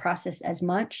doesn't get processed as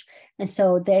much. And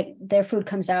so their food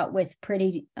comes out with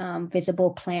pretty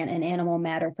visible plant and animal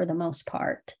matter for the most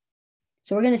part.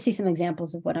 So we're going to see some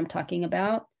examples of what I'm talking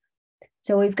about.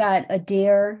 So we've got a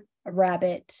deer, a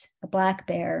rabbit, a black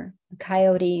bear, a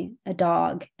coyote, a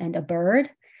dog, and a bird.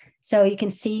 So you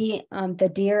can see the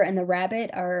deer and the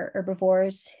rabbit are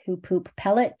herbivores who poop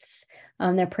pellets.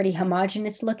 They're pretty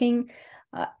homogeneous looking.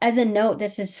 As a note,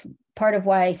 this is part of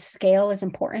why scale is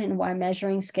important and why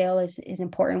measuring scale is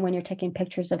important when you're taking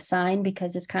pictures of sign,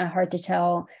 because it's kind of hard to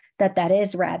tell that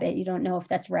is rabbit. You don't know if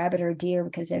that's rabbit or deer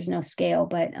because there's no scale,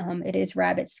 but it is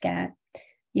rabbit scat.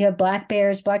 You have black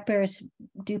bears. Black bears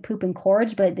do poop in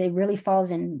cords, but they really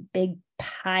falls in big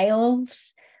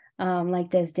piles. Like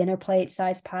those dinner plate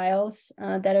size piles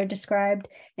that are described.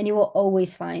 And you will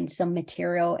always find some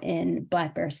material in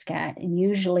black bear scat. And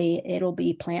usually it'll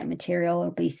be plant material.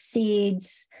 It'll be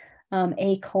seeds,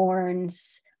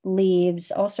 acorns,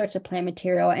 leaves, all sorts of plant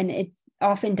material. And it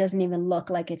often doesn't even look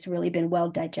like it's really been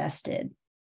well digested.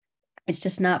 It's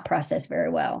just not processed very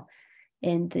well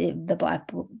in the black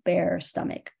bear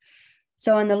stomach.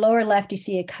 So on the lower left, you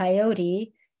see a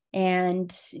coyote,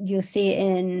 and you'll see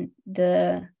in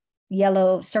the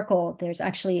yellow circle, there's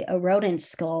actually a rodent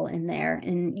skull in there.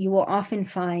 And you will often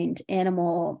find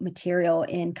animal material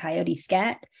in coyote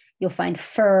scat. You'll find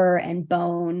fur and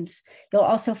bones. You'll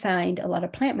also find a lot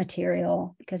of plant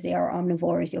material because they are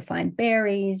omnivores. You'll find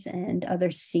berries and other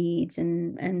seeds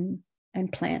and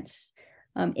plants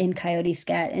in coyote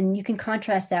scat. And you can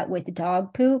contrast that with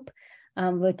dog poop,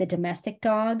 with the domestic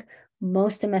dog.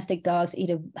 Most domestic dogs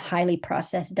eat a highly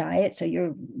processed diet. So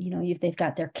they've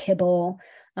got their kibble,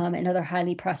 and other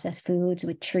highly processed foods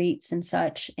with treats and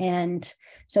such. And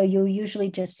so you'll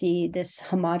usually just see this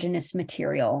homogeneous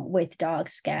material with dog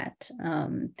scat.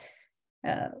 And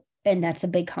that's a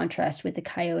big contrast with the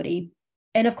coyote.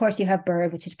 And of course you have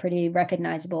bird, which is pretty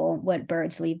recognizable what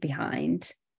birds leave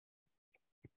behind.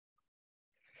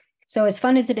 So as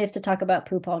fun as it is to talk about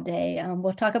poop all day,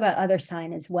 we'll talk about other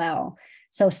sign as well.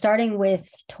 So starting with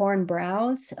torn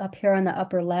browse, up here on the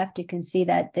upper left, you can see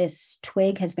that this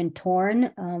twig has been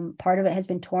torn. Part of it has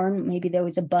been torn. Maybe there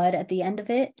was a bud at the end of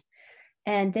it.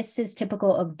 And this is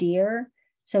typical of deer.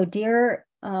 So deer,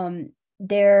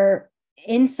 they're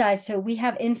incised. So we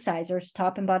have incisors,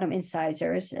 top and bottom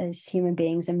incisors as human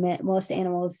beings, and most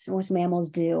mammals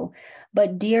do.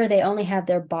 But deer, they only have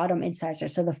their bottom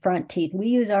incisors, so the front teeth. We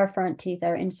use our front teeth,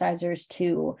 our incisors,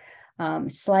 to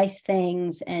slice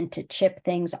things and to chip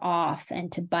things off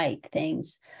and to bite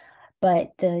things.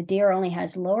 But the deer only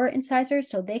has lower incisors,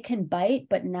 so they can bite,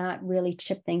 but not really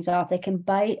chip things off. They can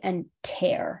bite and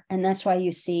tear. And that's why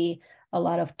you see a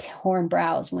lot of torn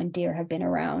browse when deer have been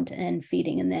around and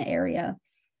feeding in the area.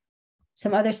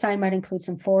 Some other sign might include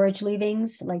some forage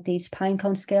leavings, like these pine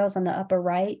cone scales on the upper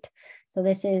right. So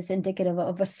this is indicative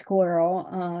of a squirrel,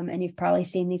 and you've probably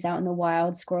seen these out in the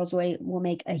wild. Squirrels will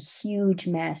make a huge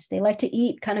mess. They like to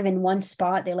eat kind of in one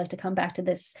spot. They like to come back to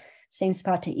this same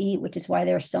spot to eat, which is why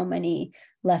there are so many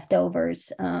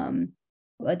leftovers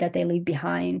that they leave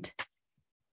behind.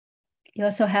 You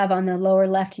also have on the lower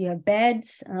left, you have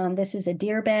beds. This is a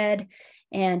deer bed,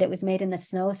 and it was made in the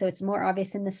snow. So it's more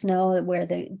obvious in the snow where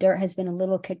the dirt has been a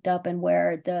little kicked up and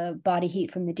where the body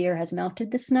heat from the deer has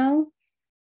melted the snow.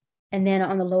 And then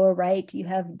on the lower right, you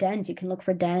have dens. You can look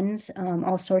for dens,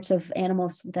 all sorts of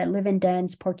animals that live in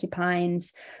dens,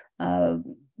 porcupines,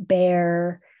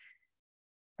 bear,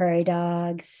 prairie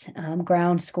dogs,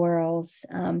 ground squirrels.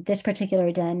 This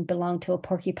particular den belonged to a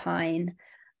porcupine.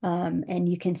 And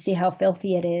you can see how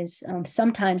filthy it is.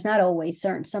 Sometimes, not always,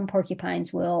 some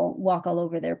porcupines will walk all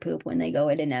over their poop when they go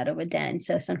in and out of a den.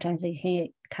 So sometimes they can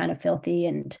get kind of filthy.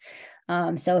 And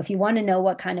so if you want to know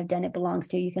what kind of den it belongs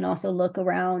to, you can also look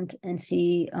around and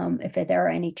see if there are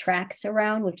any tracks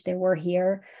around, which there were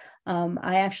here.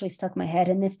 I actually stuck my head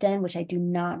in this den, which I do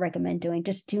not recommend doing.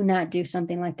 Just do not do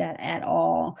something like that at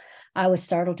all. I was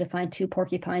startled to find 2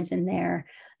 porcupines in there.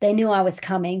 They knew I was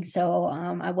coming, so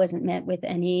I wasn't met with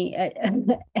any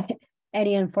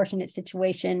any unfortunate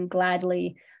situation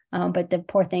gladly. But the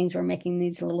poor things were making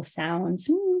these little sounds.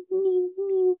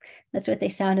 That's what they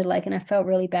sounded like, and I felt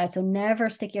really bad. So never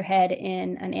stick your head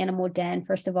in an animal den.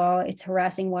 First of all, it's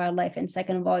harassing wildlife, and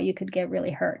second of all, you could get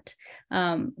really hurt.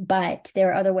 But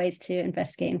there are other ways to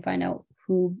investigate and find out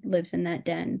who lives in that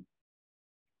den.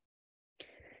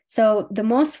 So the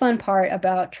most fun part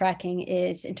about tracking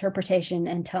is interpretation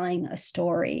and telling a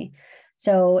story.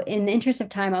 So in the interest of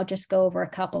time, I'll just go over a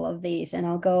couple of these, and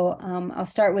I'll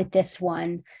start with this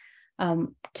one.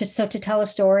 To tell a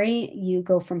story, you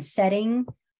go from setting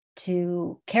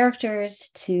to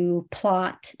characters to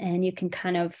plot, and you can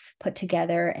kind of put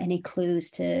together any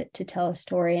clues to tell a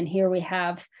story. And here we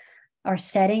have our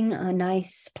setting, a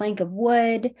nice plank of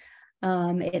wood.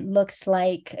 It looks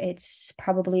like it's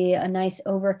probably a nice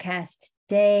overcast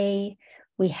day.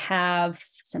 We have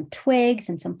some twigs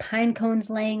and some pine cones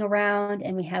laying around,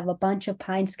 and we have a bunch of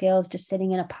pine scales just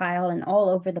sitting in a pile and all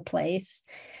over the place.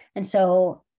 And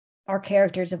so our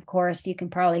characters, of course, you can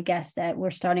probably guess that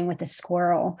we're starting with a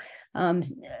squirrel.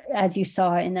 As you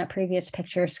saw in that previous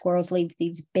picture, squirrels leave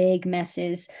these big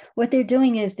messes. What they're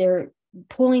doing is they're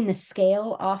pulling the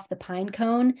scale off the pine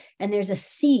cone, and there's a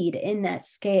seed in that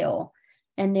scale,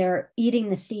 and they're eating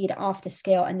the seed off the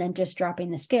scale and then just dropping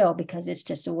the scale because it's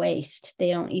just a waste. They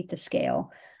don't eat the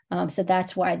scale. So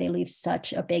that's why they leave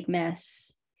such a big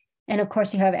mess. And of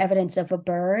course, you have evidence of a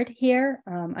bird here.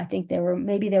 I think there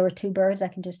were 2 birds. I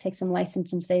can just take some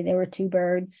license and say there were 2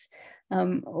 birds,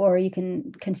 or you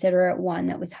can consider it one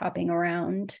that was hopping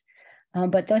around.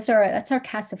 But that's our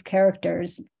cast of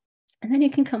characters. And then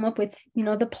you can come up with,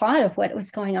 the plot of what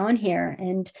was going on here.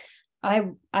 And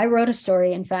I wrote a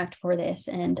story, in fact, for this,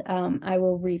 and I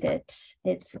will read it.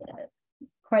 It's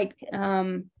quite,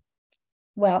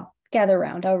 well, gather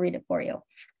around. I'll read it for you.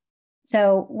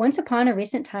 So once upon a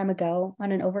recent time ago,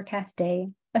 on an overcast day,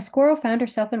 a squirrel found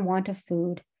herself in want of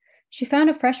food. She found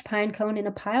a fresh pine cone in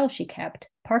a pile she kept,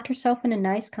 parked herself in a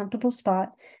nice, comfortable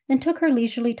spot, and took her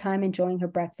leisurely time enjoying her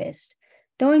breakfast.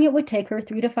 Knowing it would take her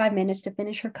 3 to 5 minutes to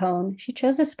finish her cone, she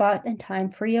chose a spot and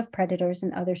time free of predators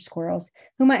and other squirrels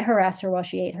who might harass her while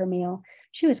she ate her meal.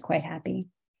 She was quite happy.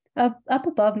 Up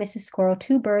above Mrs. Squirrel,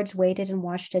 2 birds waited and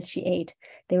watched as she ate.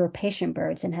 They were patient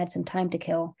birds and had some time to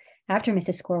kill. After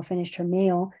Mrs. Squirrel finished her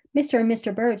meal, Mr. and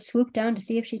Mr. Bird swooped down to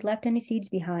see if she'd left any seeds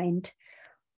behind.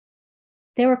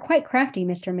 They were quite crafty,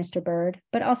 Mr. and Mr. Bird,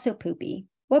 but also poopy.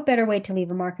 What better way to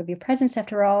leave a mark of your presence,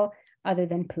 after all, other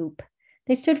than poop?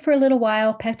 They stood for a little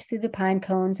while, pecked through the pine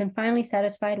cones, and finally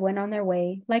satisfied went on their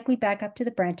way, likely back up to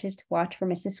the branches to watch for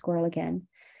Mrs. Squirrel again.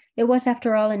 It was,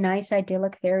 after all, a nice,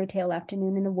 idyllic fairy tale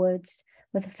afternoon in the woods,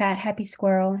 with a fat, happy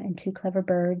squirrel and 2 clever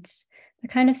birds. The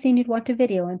kind of scene you'd want to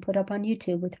video and put up on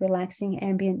YouTube with relaxing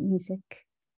ambient music.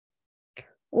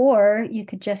 Or you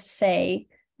could just say,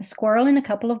 a squirrel and a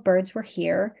couple of birds were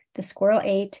here, the squirrel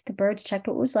ate, the birds checked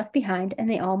what was left behind, and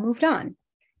they all moved on.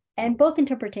 And both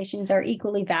interpretations are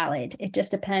equally valid. It just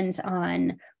depends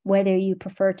on whether you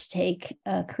prefer to take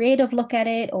a creative look at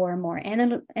it or a more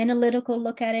analytical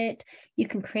look at it. You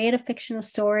can create a fictional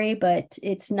story, but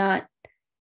it's not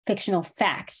fictional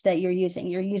facts that you're using.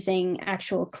 You're using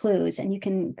actual clues, and you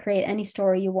can create any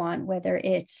story you want, whether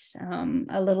it's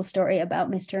a little story about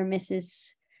Mr. and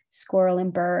Mrs. Squirrel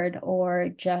and Bird, or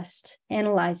just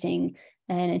analyzing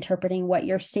and interpreting what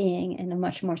you're seeing in a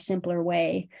much more simpler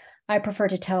way. I prefer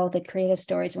to tell the creative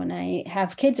stories when I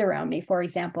have kids around me, for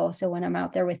example. So when I'm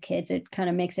out there with kids, it kind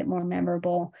of makes it more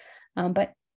memorable.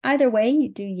 But either way, you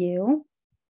do you.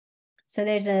 So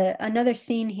there's another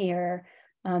scene here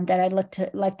that I'd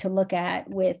like to look at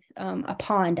with a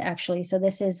pond, actually. So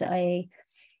this is a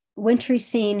wintry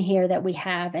scene here that we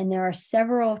have, and there are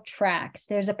several tracks.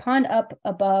 There's a pond up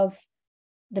above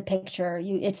the picture.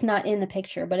 It's not in the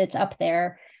picture, but it's up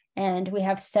there. And we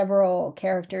have several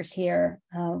characters here.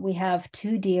 We have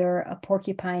 2 deer, a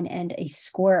porcupine, and a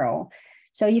squirrel.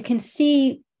 So you can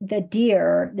see the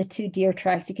 2 deer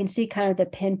tracks. You can see kind of the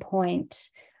pinpoint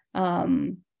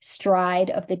stride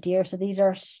of the deer. So these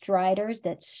are striders,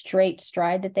 that straight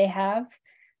stride that they have.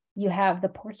 You have the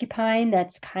porcupine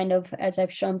that's kind of, as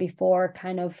I've shown before,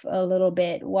 kind of a little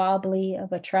bit wobbly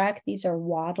of a track. These are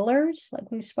waddlers,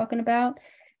 like we've spoken about.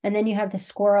 And then you have the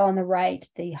squirrel on the right,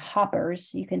 the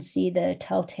hoppers. You can see the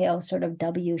telltale sort of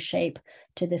W shape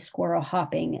to the squirrel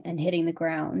hopping and hitting the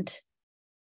ground.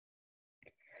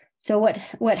 So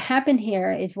what happened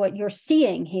here is what you're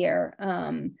seeing here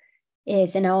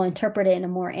is, and I'll interpret it in a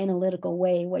more analytical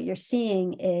way, what you're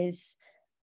seeing is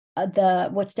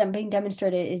what's being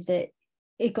demonstrated is the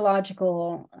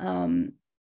ecological,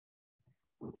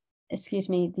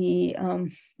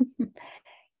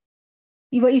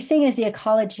 what you're seeing is the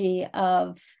ecology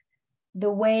of the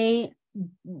way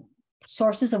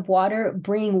sources of water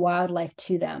bring wildlife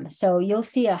to them. So you'll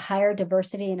see a higher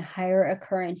diversity and higher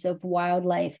occurrence of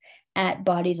wildlife at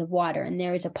bodies of water. And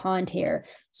there is a pond here.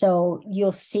 So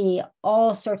you'll see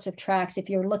all sorts of tracks. If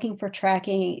you're looking for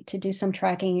tracking, to do some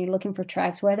tracking, you're looking for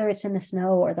tracks, whether it's in the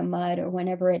snow or the mud or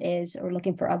whenever it is, or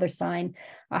looking for other sign,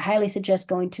 I highly suggest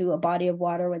going to a body of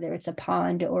water, whether it's a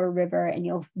pond or a river, and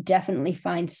you'll definitely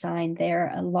find sign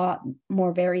there, a lot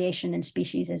more variation in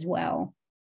species as well.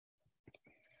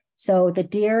 So the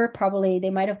deer, probably they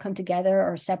might have come together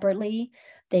or separately.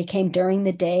 They came during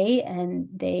the day and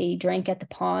they drank at the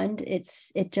pond.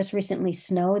 It just recently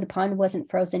snowed. The pond wasn't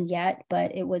frozen yet,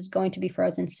 but it was going to be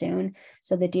frozen soon.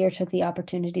 So the deer took the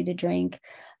opportunity to drink.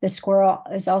 The squirrel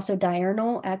is also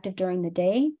diurnal, active during the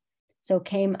day. So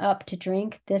came up to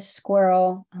drink. This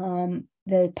squirrel,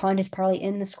 the pond is probably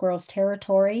in the squirrel's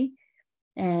territory.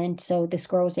 And so the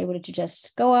squirrel was able to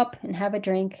just go up and have a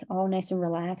drink, all nice and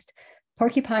relaxed.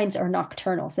 Porcupines are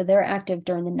nocturnal, so they're active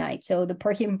during the night. So the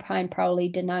porcupine probably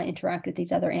did not interact with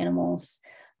these other animals,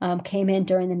 came in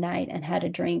during the night and had a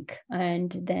drink,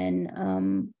 and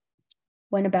then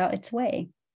went about its way.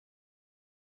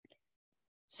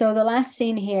 So the last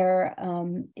scene here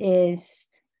is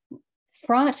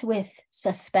fraught with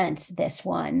suspense, this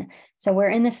one. So we're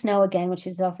in the snow again, which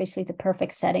is obviously the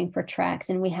perfect setting for tracks.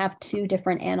 And we have 2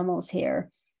 different animals here.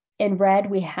 In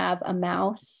red, we have a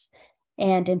mouse,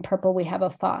 and in purple, we have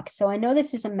a fox. So I know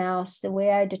this is a mouse. The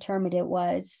way I determined it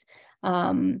was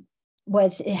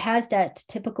it has that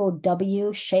typical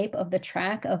W shape of the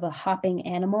track of a hopping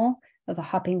animal, of a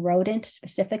hopping rodent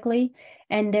specifically.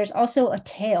 And there's also a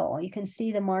tail. You can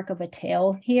see the mark of a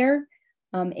tail here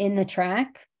in the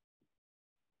track.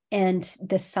 And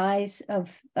the size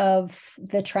of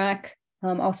the track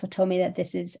also told me that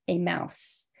this is a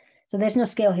mouse. So there's no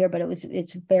scale here, but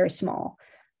it's very small.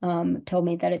 Told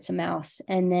me that it's a mouse.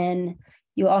 And then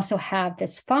you also have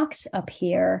this fox up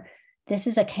here. This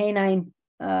is a canine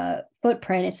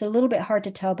footprint. It's a little bit hard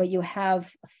to tell, but you have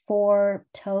 4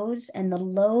 toes, and the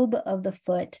lobe of the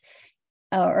foot,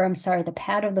 the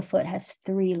pad of the foot has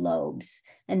 3 lobes.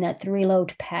 And that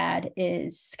 3-lobed pad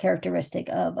is characteristic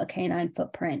of a canine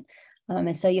footprint.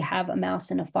 And so you have a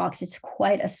mouse and a fox. It's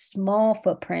quite a small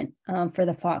footprint for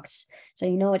the fox. So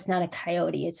you know it's not a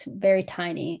coyote. It's very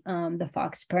tiny. The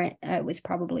fox print was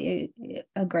probably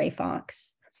a gray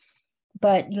fox.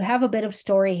 But you have a bit of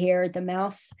story here. The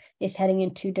mouse is heading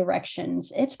in 2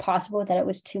 directions. It's possible that it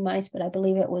was 2 mice, but I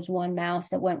believe it was 1 mouse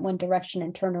that went one direction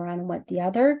and turned around and went the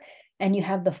other. And you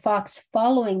have the fox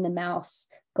following the mouse,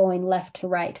 going left to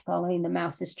right, following the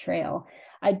mouse's trail.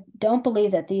 I don't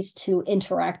believe that these 2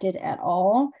 interacted at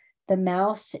all. The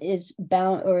mouse is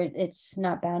it's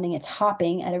not bounding, it's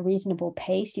hopping at a reasonable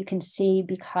pace. You can see,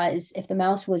 because if the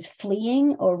mouse was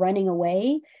fleeing or running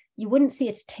away, you wouldn't see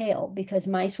its tail, because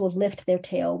mice will lift their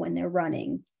tail when they're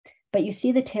running. But you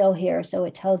see the tail here, so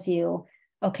it tells you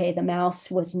okay, the mouse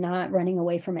was not running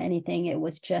away from anything. It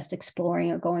was just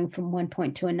exploring or going from one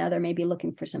point to another, maybe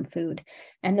looking for some food.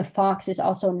 And the fox is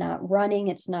also not running.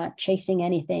 It's not chasing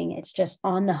anything. It's just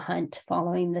on the hunt,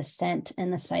 following the scent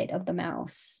and the sight of the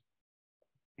mouse.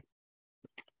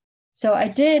 So I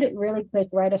did really quick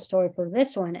write a story for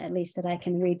this one, at least, that I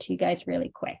can read to you guys really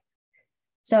quick.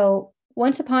 So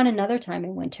once upon another time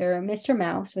in winter, Mr.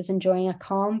 Mouse was enjoying a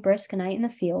calm, brisk night in the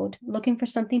field, looking for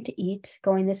something to eat,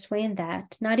 going this way and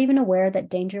that, not even aware that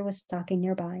danger was stalking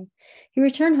nearby. He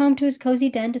returned home to his cozy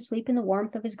den to sleep in the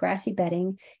warmth of his grassy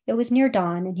bedding. It was near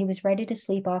dawn, and he was ready to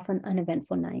sleep off an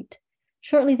uneventful night.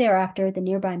 Shortly thereafter, the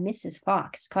nearby Mrs.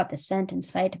 Fox caught the scent and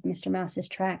sight of Mr. Mouse's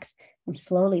tracks and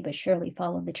slowly but surely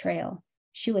followed the trail.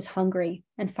 She was hungry,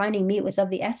 and finding meat was of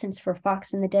the essence for a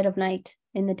fox in the dead of night,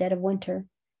 in the dead of winter.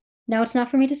 Now, it's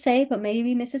not for me to say, but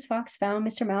maybe Mrs. Fox found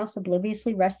Mr. Mouse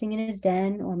obliviously resting in his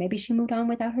den, or maybe she moved on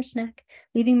without her snack,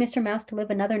 leaving Mr. Mouse to live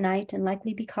another night and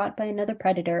likely be caught by another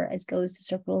predator, as goes the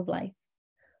circle of life.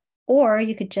 Or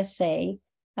you could just say,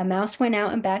 a mouse went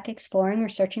out and back exploring or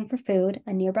searching for food,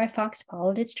 a nearby fox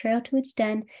followed its trail to its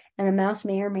den, and the mouse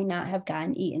may or may not have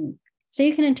gotten eaten. So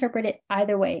you can interpret it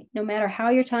either way. No matter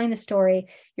how you're telling the story,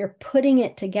 you're putting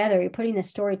it together. You're putting the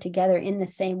story together in the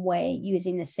same way,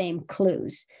 using the same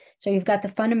clues. So you've got the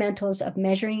fundamentals of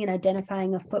measuring and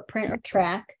identifying a footprint or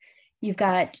track. You've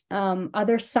got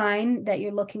other sign that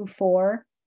you're looking for,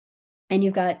 and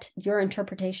you've got your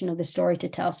interpretation of the story to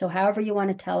tell. So however you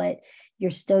want to tell it,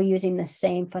 you're still using the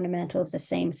same fundamentals, the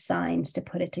same signs to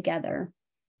put it together.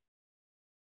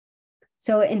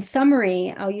 So in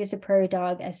summary, I'll use a prairie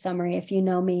dog as summary. If you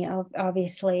know me,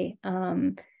 obviously,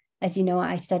 as you know,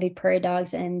 I studied prairie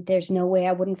dogs, and there's no way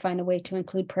I wouldn't find a way to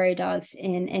include prairie dogs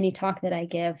in any talk that I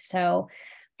give. So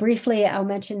briefly, I'll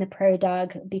mention the prairie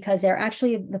dog because they're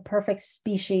actually the perfect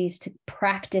species to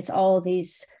practice all of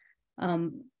these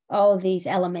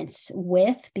elements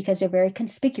with, because they're very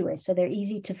conspicuous. So they're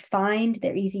easy to find,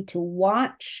 they're easy to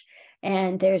watch,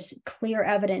 and there's clear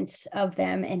evidence of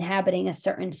them inhabiting a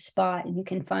certain spot. And you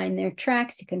can find their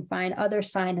tracks, you can find other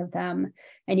sign of them,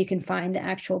 and you can find the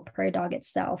actual prairie dog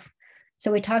itself.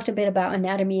 So we talked a bit about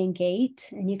anatomy and gait,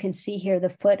 and you can see here the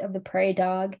foot of the prairie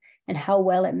dog and how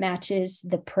well it matches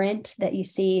the print that you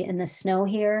see in the snow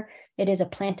here. It is a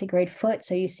plantigrade foot,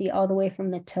 so you see all the way from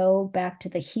the toe back to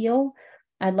the heel.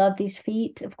 I love these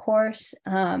feet, of course.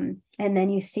 And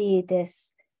then you see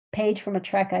this page from a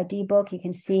track ID book. You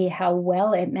can see how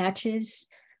well it matches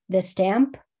the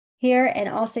stamp here. And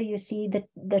also you see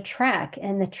the track,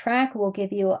 and the track will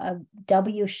give you a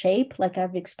W shape, like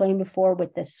I've explained before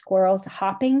with the squirrels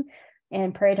hopping,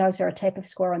 and prairie dogs are a type of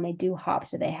squirrel and they do hop.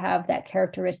 So they have that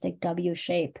characteristic W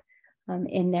shape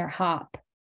in their hop.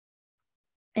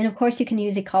 And of course you can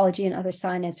use ecology and other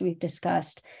sign as we've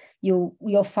discussed.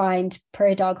 You'll find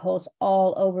prairie dog holes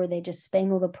all over. They just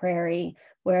spangle the prairie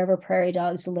wherever prairie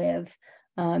dogs live.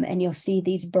 And you'll see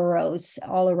these burrows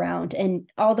all around. And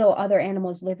although other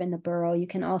animals live in the burrow, you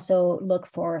can also look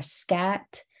for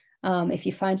scat. If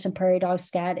you find some prairie dog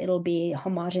scat, it'll be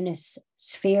homogeneous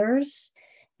spheres.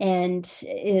 And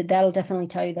that'll definitely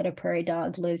tell you that a prairie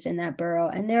dog lives in that burrow.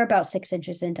 And they're about 6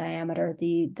 inches in diameter,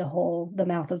 the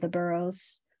mouth of the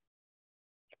burrows.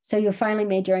 So you finally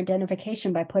made your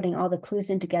identification by putting all the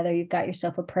clues in together. You've got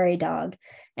yourself a prairie dog,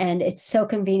 and it's so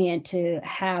convenient to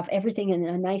have everything in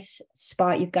a nice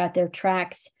spot. You've got their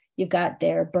tracks, you've got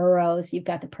their burrows, you've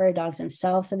got the prairie dogs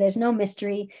themselves. So there's no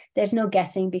mystery, there's no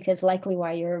guessing, because likely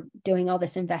while you're doing all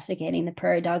this investigating, the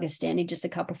prairie dog is standing just a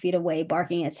couple feet away,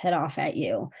 barking its head off at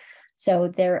you. So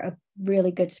they're a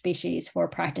really good species for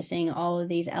practicing all of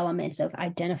these elements of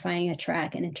identifying a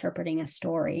track and interpreting a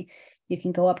story. You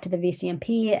can go up to the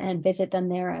VCMP and visit them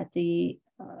there at the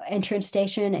entrance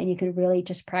station, and you can really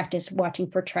just practice watching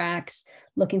for tracks,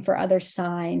 looking for other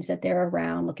signs that they're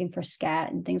around, looking for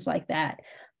scat and things like that.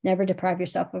 Never deprive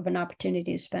yourself of an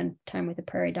opportunity to spend time with the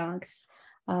prairie dogs.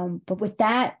 But with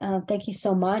that, thank you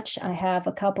so much. I have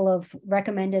a couple of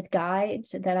recommended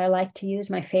guides that I like to use,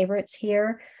 my favorites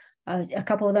here. A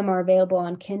couple of them are available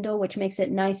on Kindle, which makes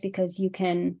it nice because you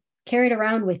can carry it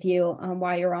around with you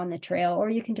while you're on the trail, or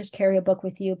you can just carry a book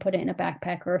with you, put it in a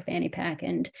backpack or a fanny pack,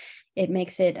 and it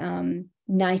makes it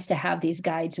nice to have these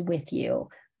guides with you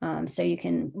so you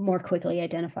can more quickly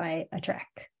identify a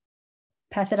track.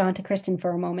 Pass it on to Kristen for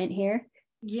a moment here.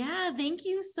 Yeah, thank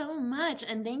you so much.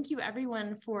 And thank you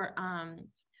everyone for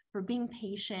being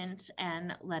patient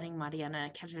and letting Mariana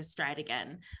catch her stride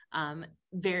again.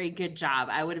 Very good job.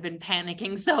 I would have been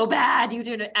panicking so bad. You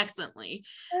did it excellently.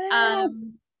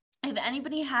 If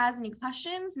anybody has any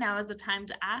questions, now is the time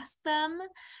to ask them.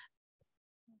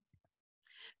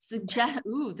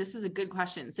 This is a good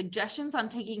question. Suggestions on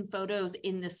taking photos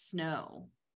in the snow.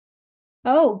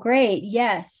 Oh, great.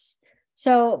 Yes.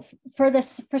 So for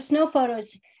snow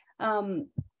photos,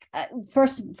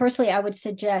 firstly, I would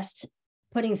suggest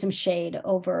putting some shade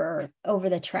over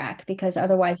the track, because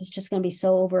otherwise it's just going to be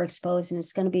so overexposed and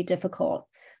it's going to be difficult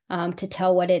to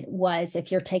tell what it was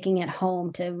if you're taking it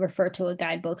home to refer to a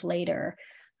guidebook later.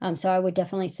 So I would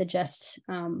definitely suggest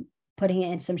putting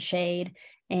it in some shade.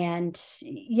 And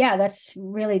yeah, that's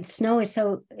really, snow is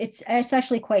so, it's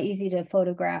actually quite easy to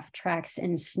photograph tracks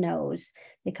in snows.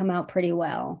 They come out pretty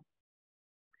well.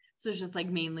 So it's just like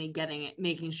mainly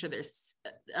making sure there's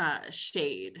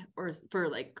shade or for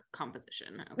like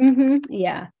composition. Okay.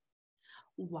 Yeah.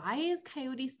 Why is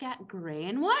coyote scat gray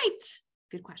and white?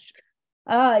 Good question.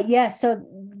 Yeah. So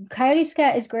coyote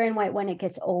scat is gray and white when it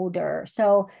gets older.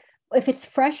 So if it's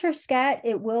fresher scat,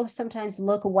 it will sometimes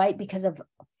look white because of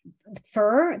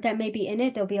fur that may be in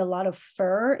it. There'll be a lot of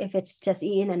fur if it's just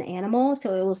eating an animal,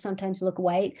 so it will sometimes look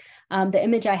white. The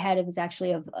image I had, it was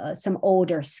actually of some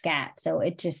older scat, so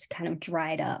it just kind of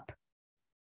dried up.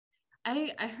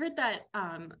 I heard that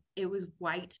it was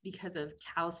white because of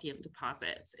calcium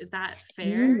deposits. Is that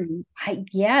fair?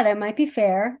 Yeah, that might be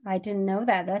fair. I didn't know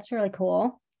that. That's really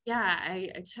cool. Yeah,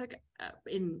 I took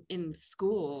in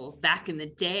school back in the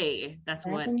day. That's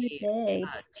Back what in the day.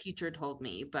 a teacher told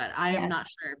me, but I am Yeah. not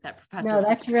sure if that professor No, was.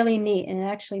 that's really neat, and it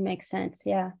actually makes sense.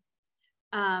 Yeah.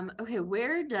 Okay,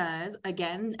 where does,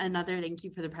 again, another thank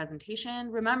you for the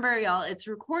presentation. Remember, y'all, it's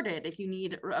recorded if you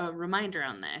need a reminder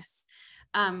on this.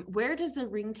 Where does the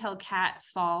ringtail cat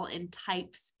fall in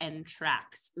types and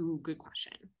tracks? Ooh, good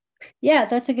question. Yeah,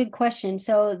 that's a good question.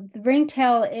 So the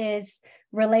ringtail is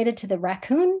related to the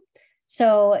raccoon.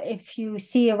 So if you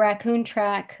see a raccoon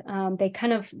track,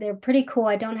 they're pretty cool.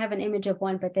 I don't have an image of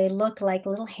one, but they look like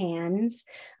little hands,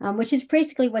 which is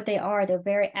basically what they are. They're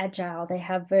very agile. They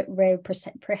have very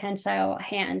prehensile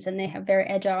hands, and they have very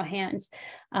agile hands.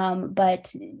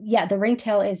 But yeah, the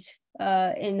ringtail is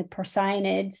in the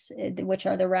percyonids, which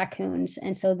are the raccoons.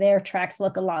 And so their tracks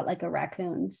look a lot like a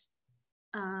raccoon's.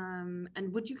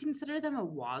 And would you consider them a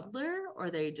waddler, or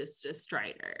are they just a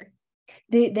strider?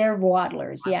 They're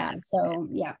waddlers, yeah. So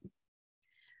okay.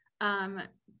 yeah.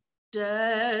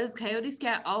 Does coyote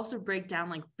scat also break down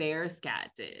like bear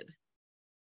scat did?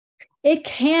 It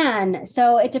can.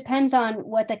 So it depends on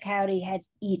what the coyote has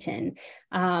eaten.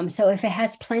 So if it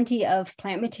has plenty of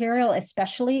plant material,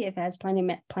 especially if it has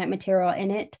plenty of plant material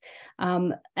in it,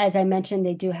 as I mentioned,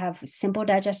 they do have simple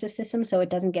digestive systems, so it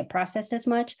doesn't get processed as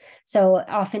much. So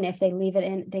often if they leave it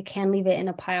in, they can leave it in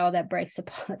a pile that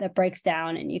breaks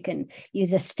down, and you can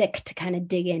use a stick to kind of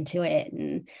dig into it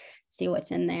and see what's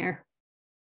in there.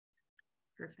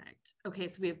 Perfect. Okay,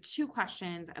 so we have two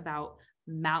questions about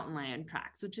mountain lion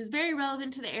tracks, which is very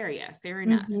relevant to the area. Fair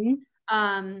enough.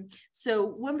 So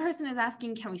one person is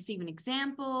asking, can we see an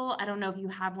example? I don't know if you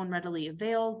have one readily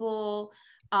available.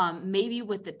 Maybe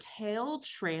with the tail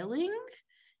trailing,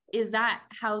 is that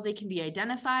how they can be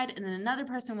identified? And then another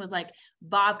person was like,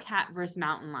 bobcat versus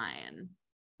mountain lion.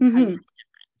 How do you find the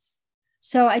difference?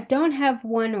 So I don't have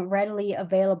one readily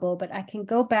available, but I can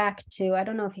go back to, I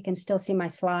don't know if you can still see my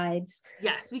slides.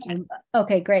 Yes, we can.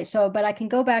 Okay, great. So, but I can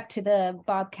go back to the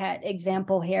bobcat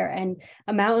example here, and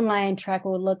a mountain lion track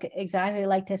will look exactly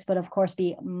like this, but of course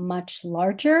be much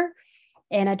larger.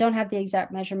 And I don't have the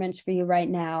exact measurements for you right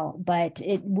now, but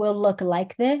it will look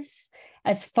like this.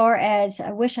 As far as,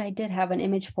 I wish I did have an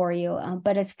image for you,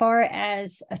 but as far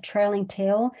as a trailing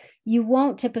tail, you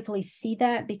won't typically see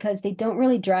that because they don't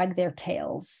really drag their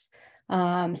tails.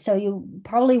 So you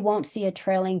probably won't see a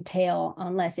trailing tail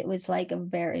unless it was like a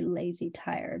very lazy,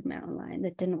 tired mountain lion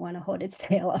that didn't want to hold its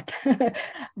tail up.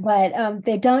 But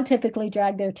they don't typically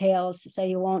drag their tails, so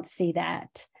you won't see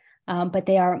that. But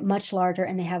they are much larger,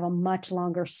 and they have a much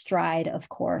longer stride, of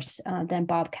course, than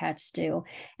bobcats do.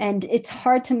 And it's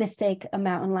hard to mistake a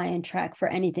mountain lion track for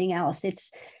anything else.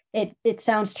 It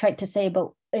sounds trite to say,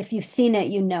 but if you've seen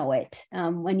it, you know it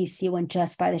when you see one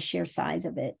just by the sheer size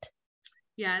of it.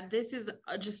 Yeah, this is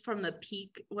just from the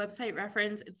Peak website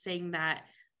reference. It's saying that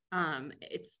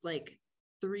it's like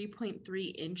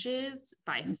 3.3 inches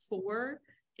by 4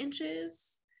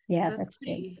 inches. Yeah, so that's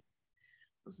pretty.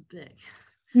 That's big.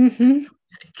 Mm-hmm.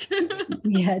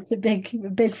 Yeah, it's a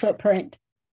big footprint.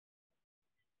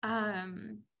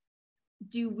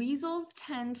 Do weasels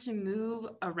tend to move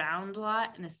around a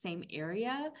lot in the same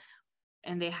area?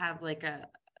 And they have like a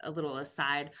little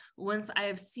aside. Once I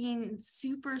have seen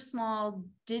super small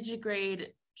digigrade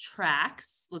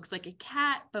tracks, looks like a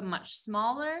cat, but much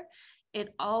smaller.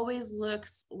 It always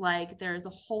looks like there's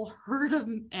a whole herd of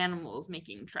animals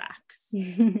making tracks.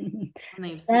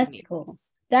 That's cool.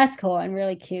 That's cool and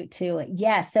really cute too.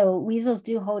 Yeah, so weasels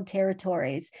do hold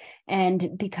territories,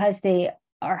 and because they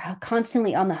are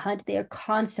constantly on the hunt, they are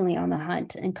constantly on the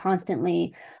hunt and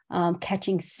constantly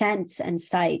catching scents and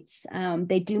sights.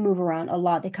 They do move around a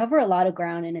lot. They cover a lot of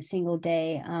ground in a single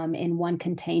day in one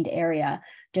contained area,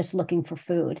 just looking for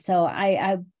food. So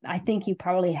I think you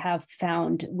probably have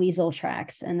found weasel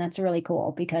tracks, and that's really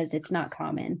cool because it's not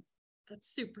common.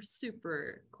 That's super,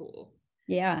 super cool.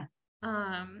 Yeah.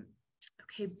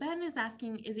 Okay, Ben is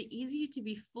asking, is it easy to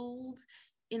be fooled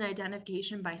in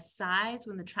identification by size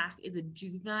when the track is a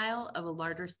juvenile of a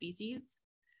larger species?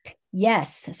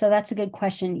 Yes, so that's a good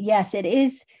question. Yes, it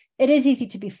is. It is easy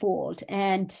to be fooled,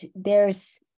 and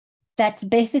that's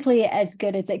basically as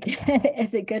good as it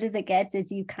as good as it gets.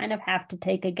 Is you kind of have to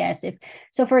take a guess. If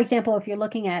so, for example, if you're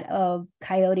looking at a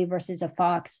coyote versus a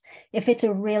fox, if it's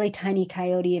a really tiny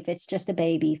coyote, if it's just a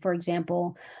baby, for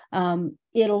example,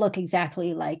 it'll look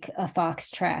exactly like a fox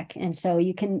track, and so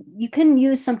you can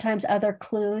use sometimes other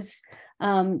clues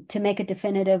to make a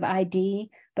definitive ID,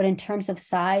 but in terms of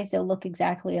size, they'll look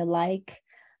exactly alike.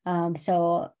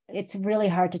 So it's really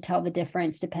hard to tell the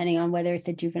difference depending on whether it's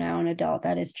a juvenile or an adult.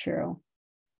 That is true.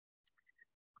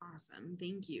 Awesome.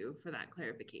 Thank you for that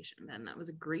clarification, Ben. That was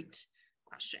a great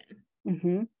question.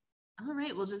 Mm-hmm. All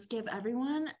right. We'll just give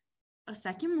everyone a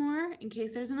second more in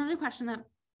case there's another question that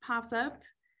pops up.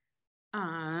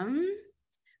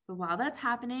 But while that's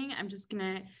happening, I'm just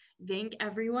going to thank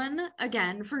everyone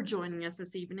again for joining us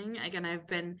this evening. Again, I've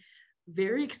been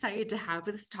very excited to have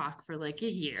this talk for like a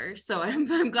year. So I'm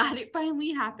glad it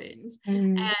finally happened.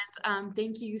 And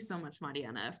thank you so much,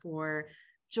 Mariana, for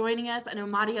joining us. I know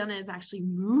Mariana is actually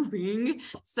moving,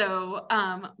 so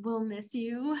we'll miss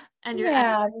you and your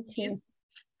expertise.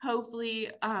 Hopefully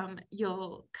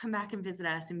you'll come back and visit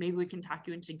us, and maybe we can talk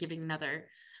you into giving another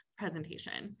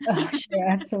presentation. Oh, sure,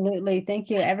 absolutely. Thank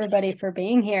you, everybody, for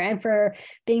being here and for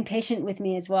being patient with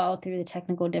me as well through the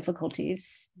technical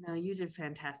difficulties. No, you did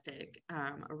fantastic.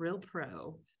 A real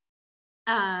pro.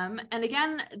 And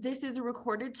again, this is a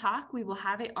recorded talk. We will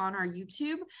have it on our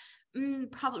YouTube.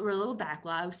 Probably we're a little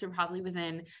backlogged, so probably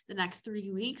within the next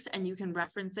 3 weeks, and you can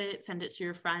reference it, send it to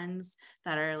your friends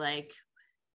that are like,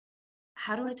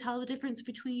 how do I tell the difference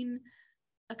between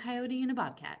a coyote and a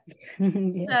bobcat?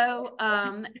 Yeah. So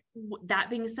that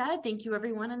being said, thank you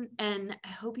everyone, and I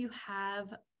hope you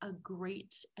have a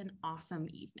great and awesome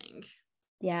evening.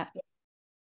 Yeah.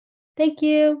 Thank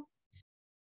you.